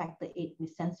 214 factor VIII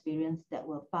missense variants that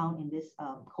were found in this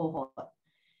cohort.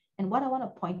 And what I want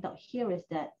to point out here is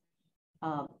that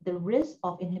the risk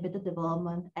of inhibitor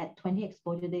development at 20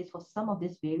 exposure days for some of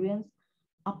these variants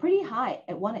are pretty high,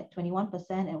 one at 21%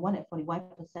 and one at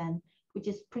 45%, which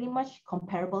is pretty much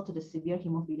comparable to the severe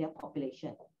hemophilia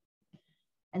population.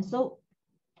 And so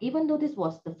even though this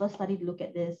was the first study to look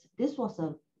at this, this was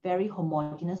a very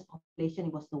homogeneous population.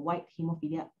 It was the white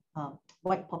hemophilia,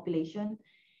 white population.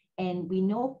 And we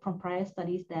know from prior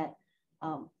studies that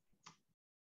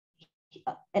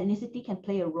ethnicity can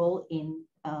play a role in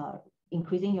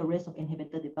increasing your risk of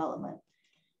inhibitor development.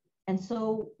 And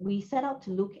so we set out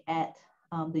to look at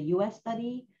the US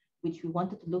study, which we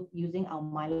wanted to look using our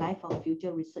My Life, Our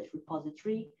Future research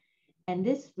repository. And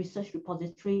this research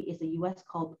repository is a US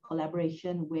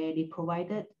collaboration where they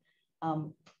provided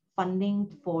funding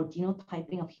for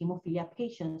genotyping of hemophilia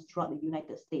patients throughout the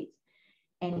United States.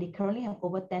 And they currently have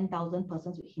over 10,000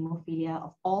 persons with hemophilia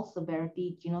of all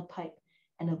severity, genotype,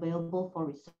 and available for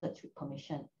research with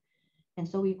permission. And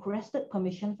so we requested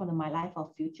permission from the My Life, Our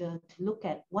Future to look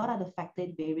at what are the factor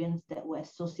VIII variants that were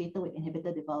associated with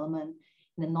inhibitor development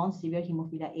in the non-severe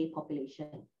hemophilia A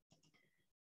population.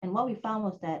 And what we found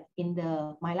was that in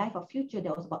the My Life, Our Future,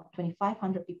 there was about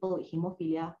 2,500 people with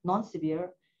hemophilia,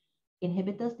 non-severe.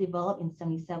 Inhibitors developed in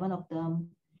 77 of them,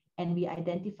 and we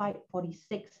identified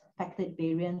 46 factor VIII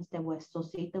variants that were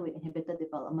associated with inhibitor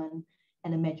development,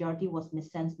 and the majority was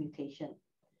missense mutation.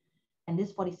 And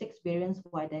these 46 variants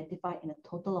were identified in a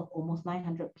total of almost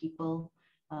 900 people,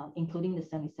 including the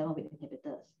 77 with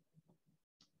inhibitors.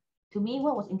 To me,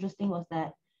 what was interesting was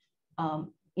that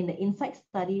in the INSIGHT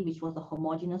study, which was a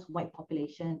homogeneous white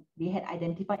population, they had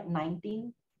identified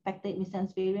 19 factor VIII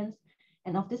missense variants,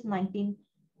 and of this 19,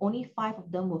 only 5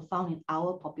 of them were found in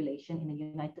our population in the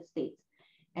United States.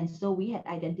 And so we had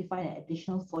identified an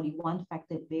additional 41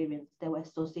 factor VIII variants that were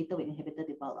associated with inhibitor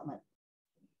development.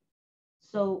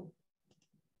 So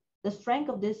the strength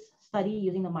of this study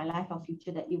using the My Life, Our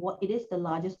Future, that it is the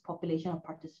largest population of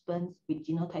participants with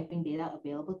genotyping data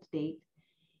available to date.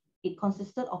 It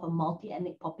consisted of a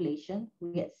multi-ethnic population.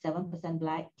 We had 7%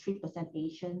 Black, 3%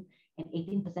 Asian, and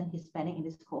 18% Hispanic in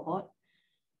this cohort.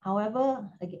 However,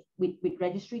 again, with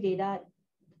registry data,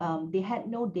 they had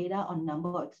no data on number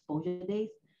of exposure days,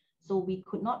 so we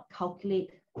could not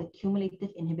calculate the cumulative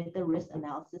inhibitor risk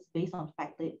analysis based on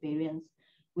factor VIII variance,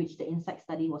 which the INSIGHT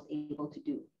study was able to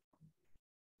do.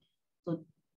 So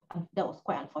that was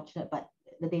quite unfortunate, but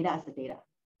the data is the data.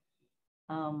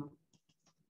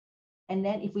 And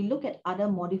then if we look at other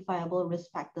modifiable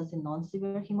risk factors in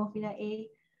non-severe hemophilia A,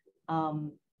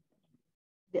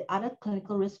 the other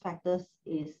clinical risk factors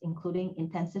is including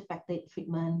intensive factor VIII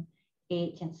treatment,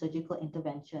 age, and surgical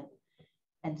intervention.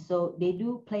 And so they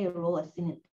do play a role as seen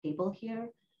in the table here.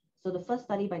 So the first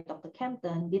study by Dr.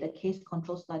 Kempton did a case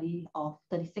control study of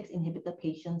 36 inhibitor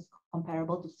patients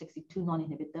comparable to 62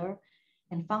 non-inhibitor,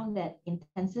 and found that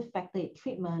intensive factor VIII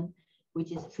treatment,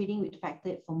 which is treating with factor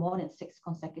VIII for more than 6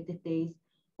 consecutive days,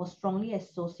 was strongly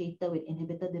associated with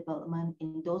inhibitor development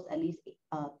in those at least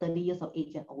 30 years of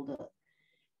age and older.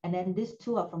 And then these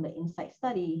two are from the INSIGHT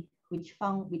study, which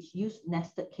used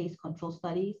nested case control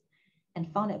studies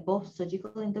and found that both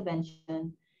surgical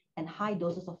intervention and high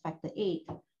doses of factor VIII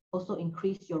also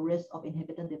increase your risk of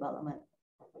inhibitor development.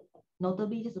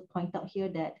 Notably, just to point out here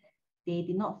that they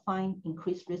did not find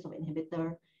increased risk of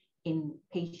inhibitor in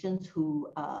patients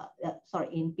who,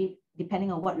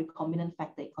 depending on what recombinant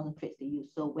factor VIII concentrates they use.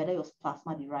 So whether it was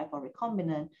plasma derived or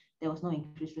recombinant, there was no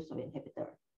increased risk of inhibitor.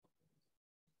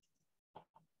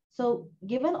 So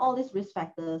given all these risk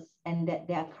factors and that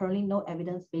there are currently no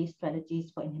evidence-based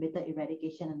strategies for inhibitor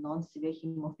eradication in non-severe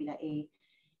hemophilia A,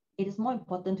 it is more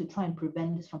important to try and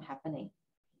prevent this from happening.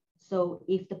 So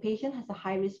if the patient has a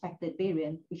high risk factor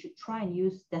variant, we should try and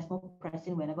use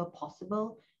desmopressin whenever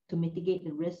possible to mitigate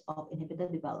the risk of inhibitor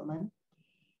development.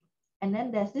 And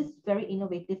then there's this very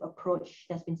innovative approach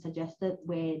that's been suggested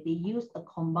where they use a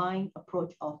combined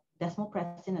approach of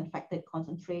desmopressin and factor VIII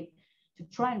concentrate to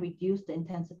try and reduce the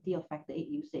intensity of factor VIII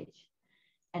usage.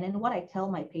 And then what I tell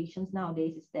my patients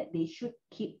nowadays is that they should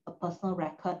keep a personal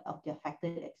record of their factor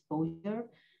VIII exposure,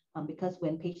 because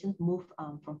when patients move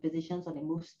from physicians or they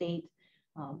move state,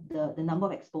 the number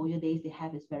of exposure days they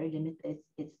have is very limited.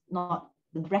 It's not,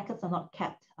 the records are not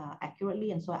kept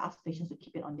accurately. And so I ask patients to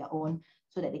keep it on their own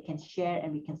so that they can share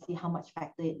and we can see how much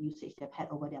factor VIII usage they've had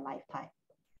over their lifetime.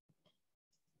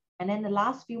 And then the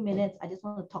last few minutes, I just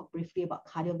want to talk briefly about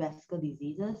cardiovascular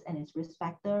diseases and its risk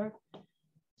factor.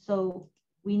 So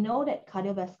we know that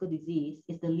cardiovascular disease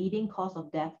is the leading cause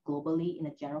of death globally in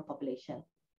the general population.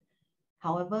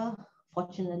 However,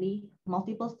 fortunately,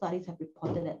 multiple studies have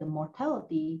reported that the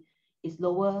mortality is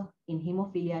lower in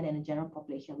hemophilia than the general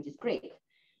population, which is great.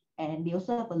 And they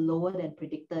also have a lower than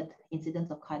predicted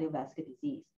incidence of cardiovascular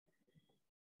disease.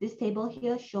 This table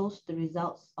here shows the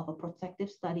results of a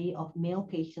prospective study of male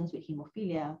patients with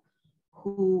hemophilia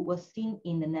who was seen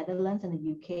in the Netherlands and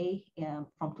the UK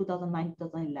from 2009 to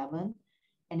 2011,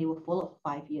 and they were followed for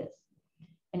 5 years.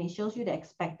 And it shows you the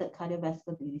expected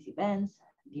cardiovascular disease events,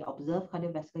 the observed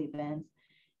cardiovascular events,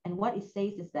 and what it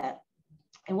says is that,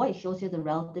 and what it shows here is the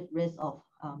relative risk of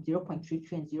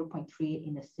 0.33 and 0.38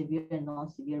 in the severe and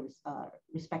non-severe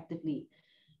respectively,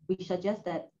 which suggests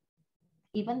that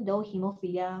even though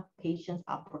hemophilia patients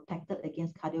are protected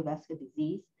against cardiovascular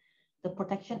disease, the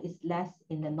protection is less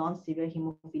in the non-severe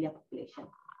hemophilia population.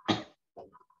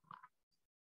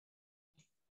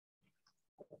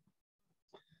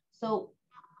 So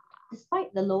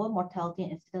despite the lower mortality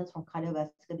and incidence from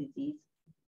cardiovascular disease,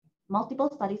 multiple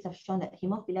studies have shown that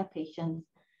hemophilia patients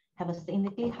have a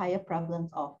significantly higher prevalence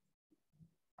of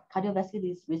cardiovascular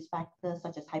disease risk factors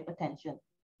such as hypertension.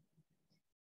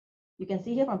 You can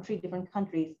see here from 3 different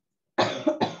countries,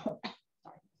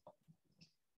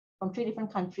 from 3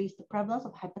 different countries, the prevalence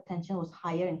of hypertension was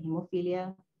higher in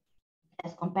hemophilia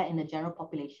as compared in the general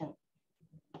population.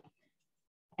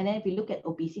 And then if you look at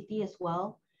obesity as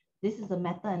well, this is a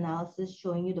meta-analysis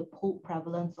showing you the pooled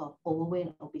prevalence of overweight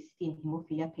and obesity in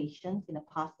hemophilia patients in the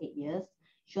past 8 years,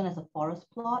 shown as a forest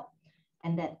plot,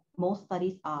 and that most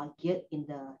studies are geared in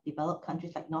the developed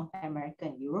countries like North America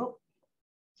and Europe.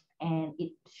 And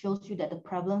it shows you that the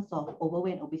prevalence of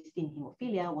overweight and obesity in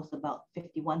hemophilia was about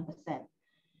 51%.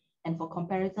 And for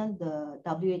comparison, the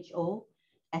WHO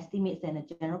estimates that in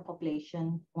the general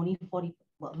population,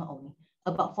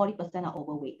 about 40% are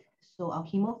overweight. So our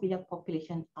hemophilia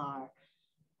population are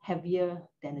heavier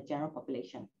than the general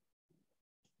population.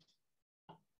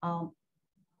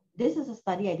 This is a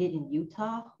study I did in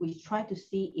Utah, which tried to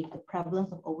see if the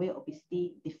prevalence of overweight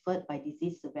obesity differed by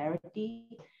disease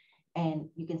severity. And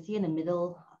you can see in the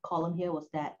middle column here was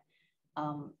that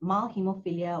mild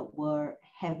hemophilia were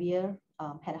heavier,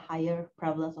 had a higher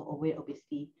prevalence of overweight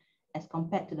obesity as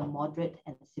compared to the moderate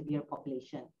and severe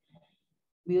population.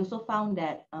 We also found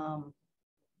that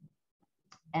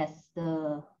as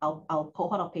our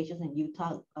cohort of patients in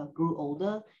Utah grew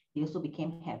older, they also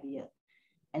became heavier.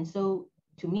 And so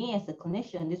to me as a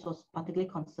clinician, this was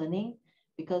particularly concerning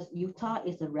because Utah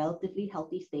is a relatively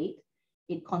healthy state.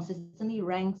 It consistently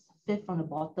ranks 5th from the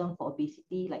bottom for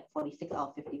obesity, like 46 out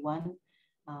of 51.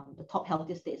 The top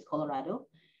healthiest state is Colorado.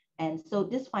 And so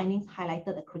these findings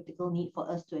highlighted a critical need for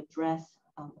us to address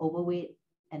overweight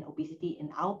and obesity in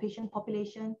our patient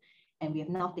population. And we have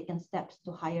now taken steps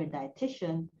to hire a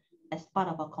dietitian as part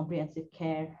of our comprehensive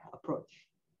care approach.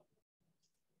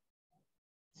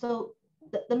 So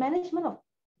the management of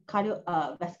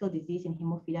cardiovascular disease in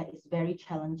hemophilia is very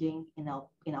challenging in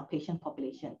our patient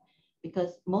population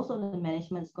because most of the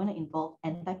management is going to involve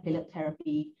antiplatelet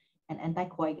therapy and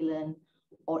anticoagulant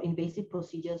or invasive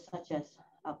procedures such as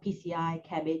PCI,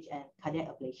 CABG, and cardiac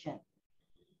ablation.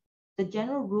 The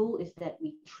general rule is that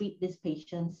we treat these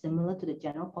patients similar to the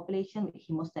general population with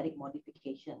hemostatic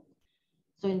modification.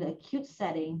 So in the acute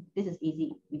setting, this is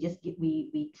easy.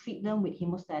 We treat them with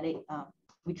hemostatic.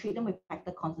 We treat them with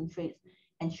factor concentrates,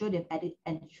 ensure they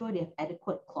have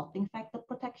adequate clotting factor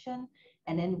protection,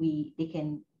 and then they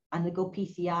can undergo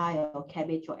PCI or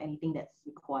CABG or anything that's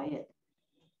required.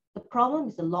 The problem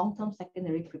is the long-term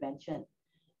secondary prevention,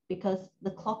 because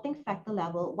the clotting factor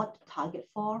level, what to target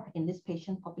for in this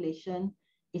patient population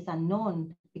is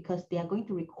unknown because they are going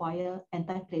to require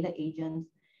antiplatelet agents.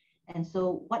 And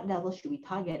so what level should we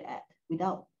target at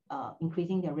without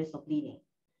increasing their risk of bleeding?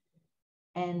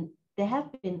 And there have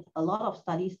been a lot of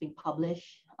studies being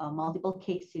published, multiple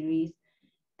case series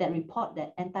that report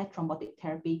that antithrombotic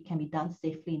therapy can be done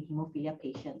safely in hemophilia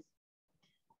patients.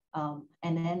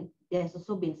 And then there's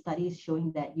also been studies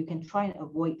showing that you can try and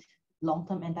avoid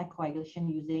long-term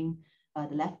anticoagulation using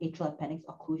the left atrial appendix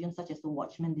occlusion, such as the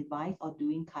Watchman device or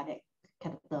doing cardiac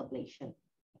catheter ablation.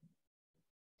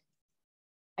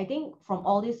 I think from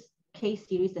all these case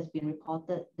series that's been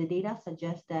reported, the data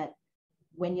suggests that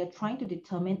when you're trying to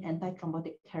determine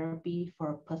antithrombotic therapy for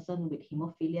a person with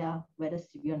hemophilia, whether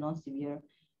severe or non-severe,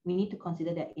 we need to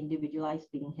consider their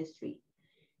individualized bleeding history.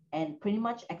 And pretty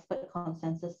much expert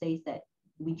consensus says that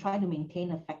we try to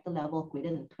maintain a factor level greater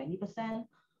than 20%,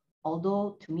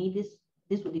 although to me,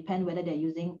 this would depend whether they're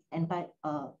using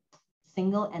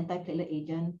single antiplatelet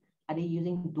agent, are they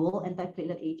using dual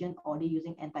antiplatelet agent, or are they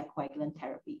using anticoagulant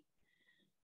therapy?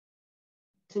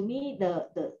 To me,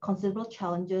 the considerable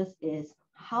challenges is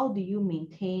how do you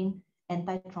maintain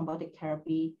antithrombotic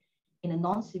therapy in a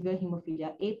non-severe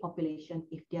hemophilia A population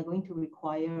if they are going to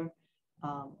require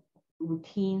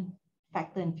routine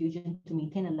factor infusion to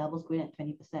maintain a levels greater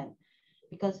than 20%.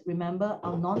 Because remember,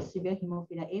 our non-severe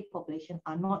hemophilia A population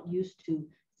are not used to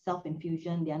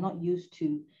self-infusion. They are not used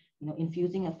to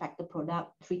infusing a factor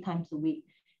product 3 times a week.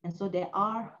 And so there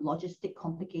are logistic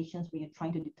complications when you're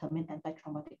trying to determine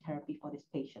antithrombotic therapy for these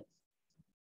patients.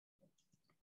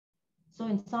 So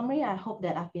in summary, I hope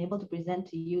that I've been able to present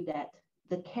to you that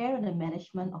the care and the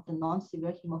management of the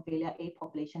non-severe hemophilia A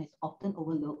population is often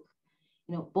overlooked,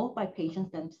 both by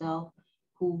patients themselves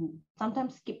who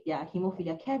sometimes skip their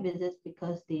hemophilia care visits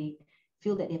because they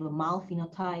feel that they have a mild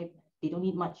phenotype, they don't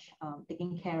need much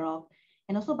taking care of,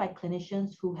 and also by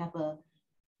clinicians who have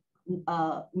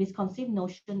a misconceived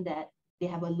notion that they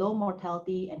have a low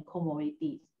mortality and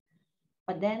comorbidities.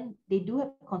 But then they do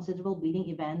have considerable bleeding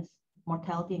events,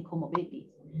 mortality and comorbidities.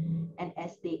 And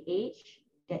as they age,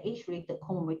 their age-related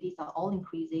comorbidities are all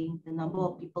increasing. The number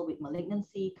of people with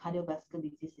malignancy, cardiovascular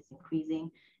disease is increasing,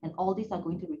 and all these are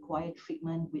going to require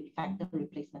treatment with factor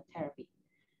replacement therapy.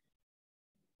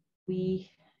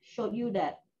 We showed you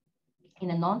that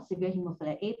in a non-severe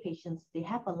hemophilia A patients, they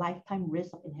have a lifetime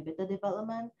risk of inhibitor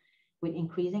development with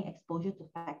increasing exposure to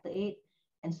factor VIII.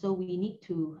 And so we need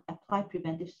to apply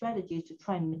preventive strategies to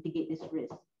try and mitigate this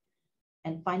risk.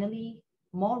 And finally,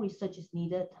 more research is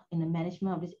needed in the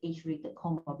management of these age-related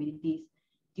comorbidities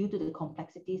due to the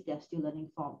complexities they are still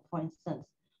learning from. For instance,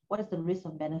 what is the risk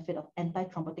of benefit of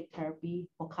antithrombotic therapy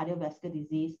for cardiovascular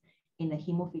disease in the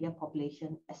hemophilia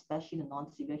population, especially the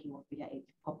non-severe hemophilia A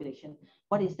population?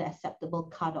 What is the acceptable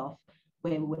cutoff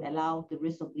where we would allow the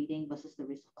risk of bleeding versus the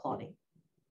risk of clotting?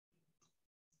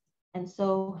 And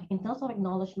so in terms of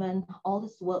acknowledgement, all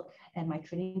this work and my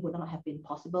training would not have been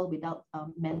possible without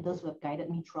mentors who have guided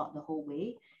me throughout the whole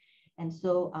way. And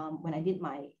so when I did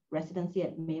my residency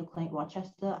at Mayo Clinic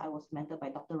Rochester, I was mentored by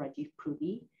Dr. Rajiv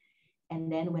Prudi.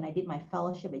 And then when I did my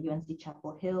fellowship at UNC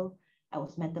Chapel Hill, I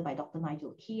was mentored by Dr.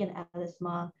 Nigel Key and Alice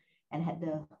Ma, and had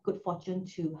the good fortune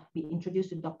to be introduced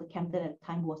to Dr. Kempton at the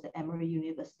time, who was at Emory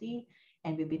University,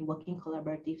 and we've been working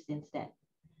collaborative since then.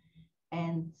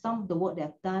 And some of the work that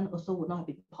I've done also would not have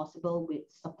been possible with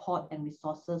support and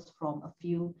resources from a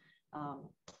few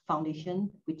foundation,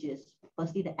 which is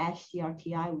firstly the ASH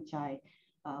CRTI, which I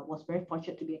was very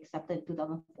fortunate to be accepted in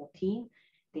 2014.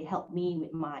 They helped me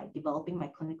with developing my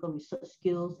clinical research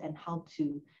skills and how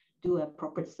to do an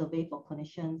appropriate survey for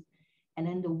clinicians. And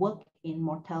then the work in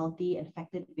mortality,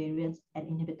 infected variants, and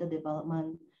inhibitor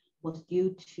development was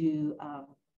due to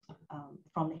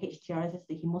from the HTRS,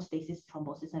 the Hemostasis,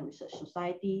 Thrombosis, and Research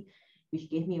Society, which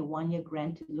gave me a 1-year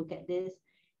grant to look at this.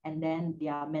 And then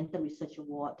their Mentor Research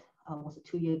Award was a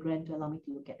 2-year grant to allow me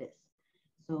to look at this.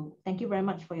 So thank you very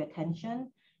much for your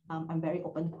attention. I'm very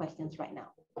open to questions right now.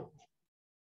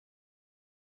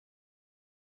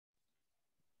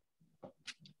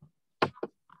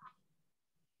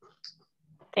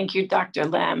 Thank you, Dr.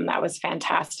 Lim. That was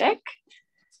fantastic.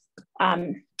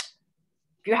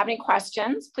 If you have any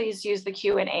questions, please use the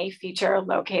Q&A feature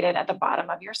located at the bottom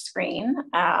of your screen.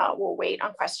 We'll wait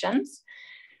on questions.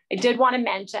 I did want to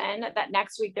mention that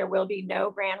next week there will be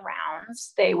no grand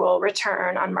rounds. They will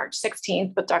return on March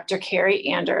 16th with Dr. Carrie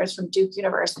Anders from Duke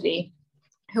University,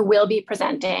 who will be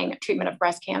presenting treatment of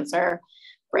breast cancer,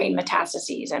 brain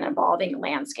metastases, and evolving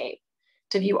landscape.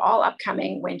 To view all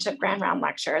upcoming Winship Grand Round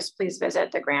lectures, please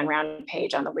visit the Grand Round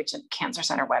page on the Winship Cancer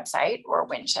Center website or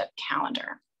Winship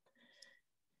calendar.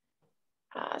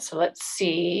 So let's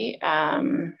see.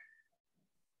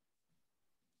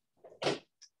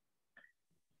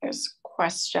 There's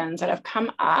questions that have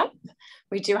come up.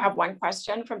 We do have one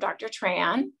question from Dr.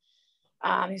 Tran,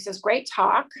 who says, great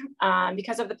talk.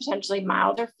 Because of the potentially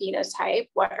milder phenotype,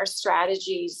 what are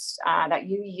strategies that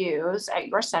you use at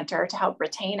your center to help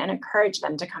retain and encourage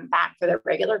them to come back for their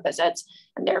regular visits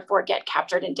and therefore get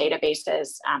captured in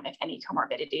databases if any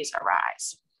comorbidities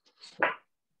arise?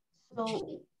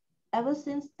 So ever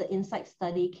since the INSIGHT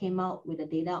study came out with the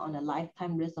data on the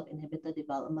lifetime risk of inhibitor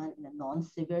development in the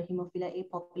non-severe hemophilia A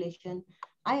population,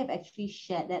 I have actually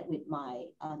shared that with my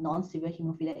non-severe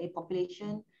hemophilia A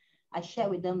population. I share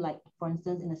with them, like, for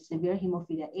instance, in a severe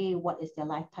hemophilia A, what is their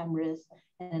lifetime risk?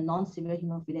 And a non-severe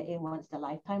hemophilia A, what is their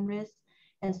lifetime risk?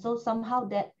 And so somehow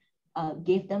that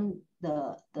gave them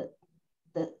the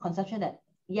conception that,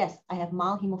 yes, I have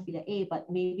mild hemophilia A, but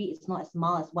maybe it's not as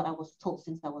mild as what I was told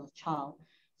since I was a child.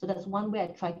 So that's one way I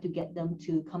try to get them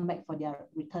to come back for their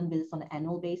return visits on an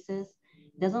annual basis.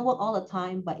 It doesn't work all the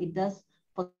time, but it does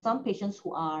for some patients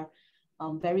who are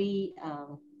very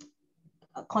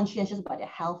conscientious about their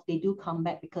health. They do come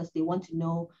back because they want to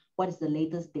know what is the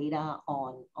latest data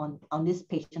on this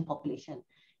patient population.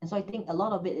 And so I think a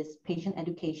lot of it is patient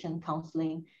education,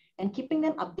 counseling, and keeping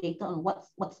them updated on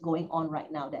what's going on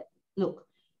right now. That, look,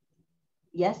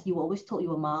 yes, you were always told you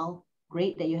were mild.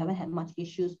 Great that you haven't had much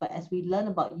issues, but as we learn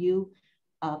about you,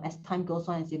 as time goes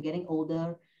on, as you're getting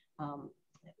older,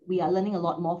 we are learning a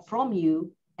lot more from you,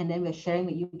 and then we're sharing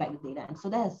with you back the data. And so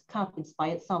that has kind of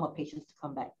inspired some of our patients to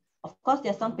come back. Of course,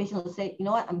 there are some patients who say, you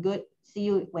know what, I'm good. See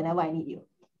you whenever I need you.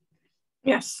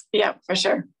 Yes, yeah, for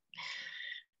sure.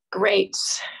 Great.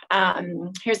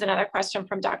 Here's another question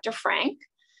from Dr. Frank.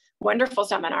 Wonderful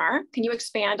seminar. Can you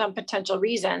expand on potential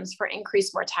reasons for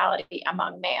increased mortality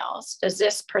among males? Does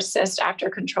this persist after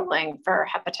controlling for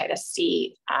hepatitis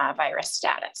C virus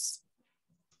status?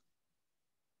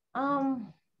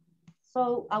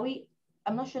 So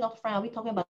I'm not sure, Dr. Frank, are we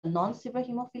talking about the non-severe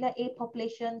hemophilia A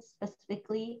population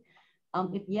specifically?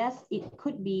 If yes, it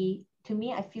could be. To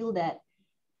me, I feel that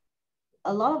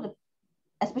a lot of the,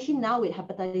 especially now with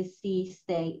hepatitis C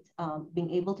state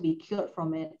being able to be cured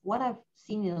from it, what I've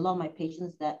seen in a lot of my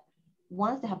patients that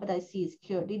once the hepatitis C is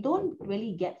cured, they don't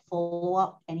really get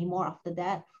follow-up anymore after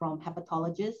that from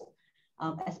hepatologists,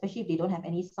 especially if they don't have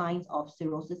any signs of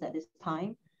cirrhosis at this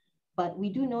time. But we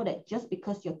do know that just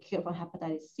because you're cured from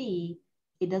hepatitis C,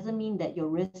 it doesn't mean that your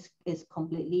risk is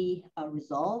completely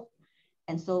resolved.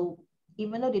 And so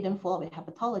even though they don't follow up with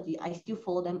hepatology, I still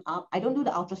follow them up. I don't do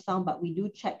the ultrasound, but we do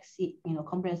check,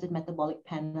 comprehensive metabolic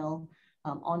panel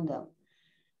on them.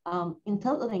 In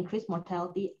terms of increased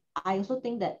mortality, I also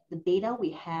think that the data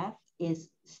we have is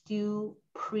still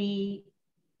pre-era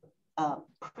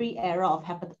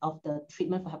of the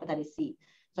treatment for hepatitis C.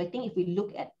 So I think if we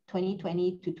look at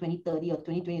 2020 to 2030 or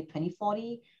 2020 to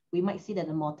 2040, we might see that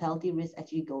the mortality risk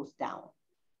actually goes down.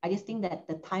 I just think that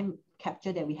the time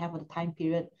capture that we have for the time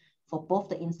period for both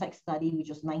the INSIGHT study, which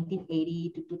was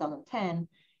 1980 to 2010,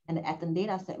 and the Athens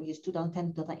data set, which is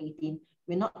 2010 to 2018,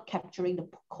 we're not capturing the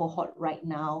cohort right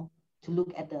now to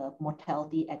look at the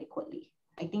mortality adequately.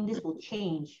 I think this will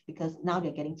change because now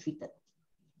they're getting treated.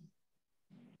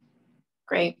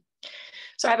 Great.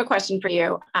 So I have a question for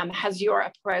you. Has your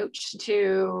approach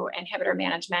to inhibitor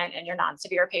management in your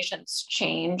non-severe patients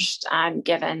changed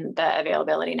given the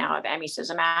availability now of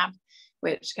emicizumab,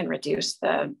 which can reduce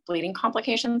the bleeding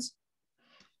complications?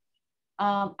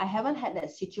 I haven't had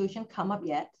that situation come up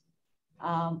yet,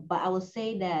 but I will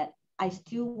say that I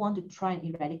still want to try and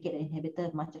eradicate the inhibitor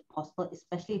as much as possible,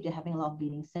 especially if they're having a lot of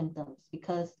bleeding symptoms,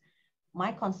 because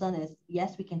my concern is,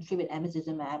 yes, we can treat with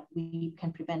emicizumab, we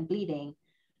can prevent bleeding,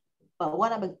 but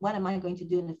what am I going to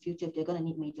do in the future if they're going to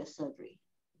need major surgery?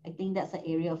 I think that's an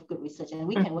area of good research, and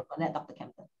we can work on that, Dr.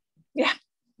 Kempton. Yeah,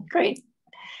 great.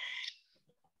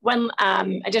 One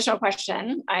additional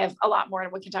question, I have a lot more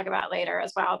we can talk about later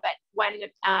as well, but one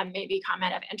maybe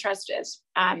comment of interest is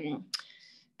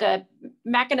the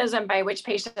mechanism by which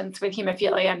patients with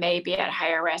hemophilia may be at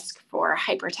higher risk for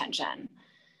hypertension.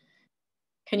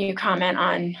 Can you comment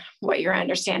on what your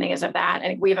understanding is of that?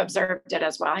 And we've observed it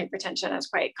as well. Hypertension is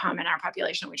quite common in our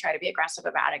population. We try to be aggressive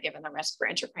about it given the risk for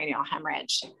intracranial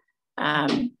hemorrhage.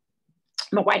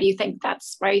 But why do you think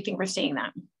we're seeing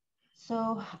that?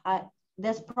 So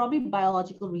there's probably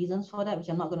biological reasons for that, which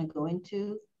I'm not going to go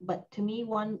into. But to me,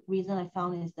 one reason I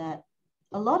found is that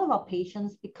a lot of our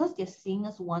patients, because they're seeing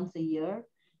us once a year,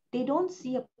 they don't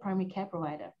see a primary care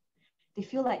provider. They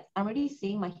feel like, I'm already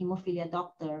seeing my hemophilia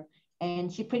doctor,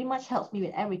 and she pretty much helps me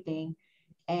with everything.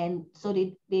 And so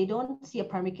they don't see a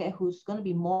primary care who's going to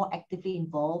be more actively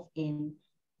involved in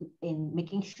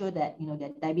making sure that, you know, their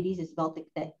diabetes is well,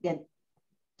 that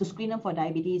to screen them for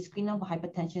diabetes, screen them for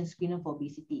hypertension, screen them for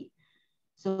obesity.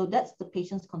 So that's the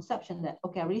patient's conception that,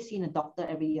 okay, I already seen a doctor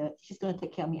every year. She's going to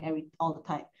take care of me all the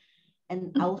time.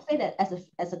 And I will say that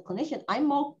as a clinician, I'm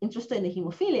more interested in the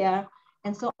hemophilia.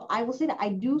 And so I will say that I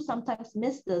do sometimes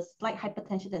miss the slight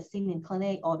hypertension that's seen in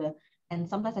clinic and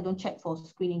sometimes I don't check for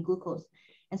screening glucose.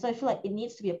 And so I feel like it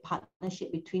needs to be a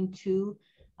partnership between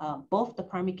both the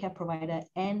primary care provider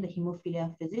and the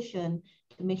hemophilia physician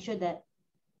to make sure that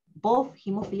both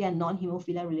hemophilia and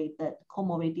non-hemophilia related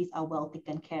comorbidities are well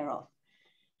taken care of.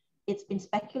 It's been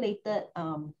speculated,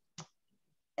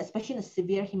 especially in the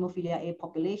severe hemophilia A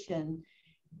population,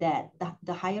 that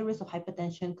the higher risk of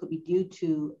hypertension could be due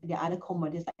to the other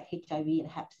comorbidities like HIV and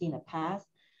Hep C in the past,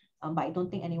 but I don't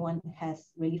think anyone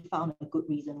has really found a good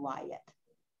reason why yet.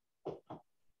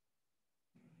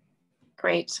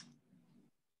 Great.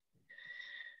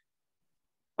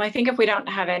 Well, I think if we don't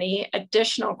have any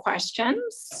additional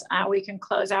questions, we can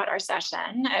close out our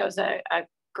session. It was a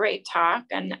great talk,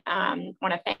 and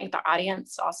want to thank the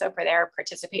audience also for their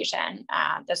participation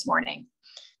this morning.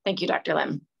 Thank you, Dr.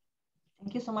 Lim.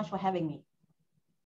 Thank you so much for having me.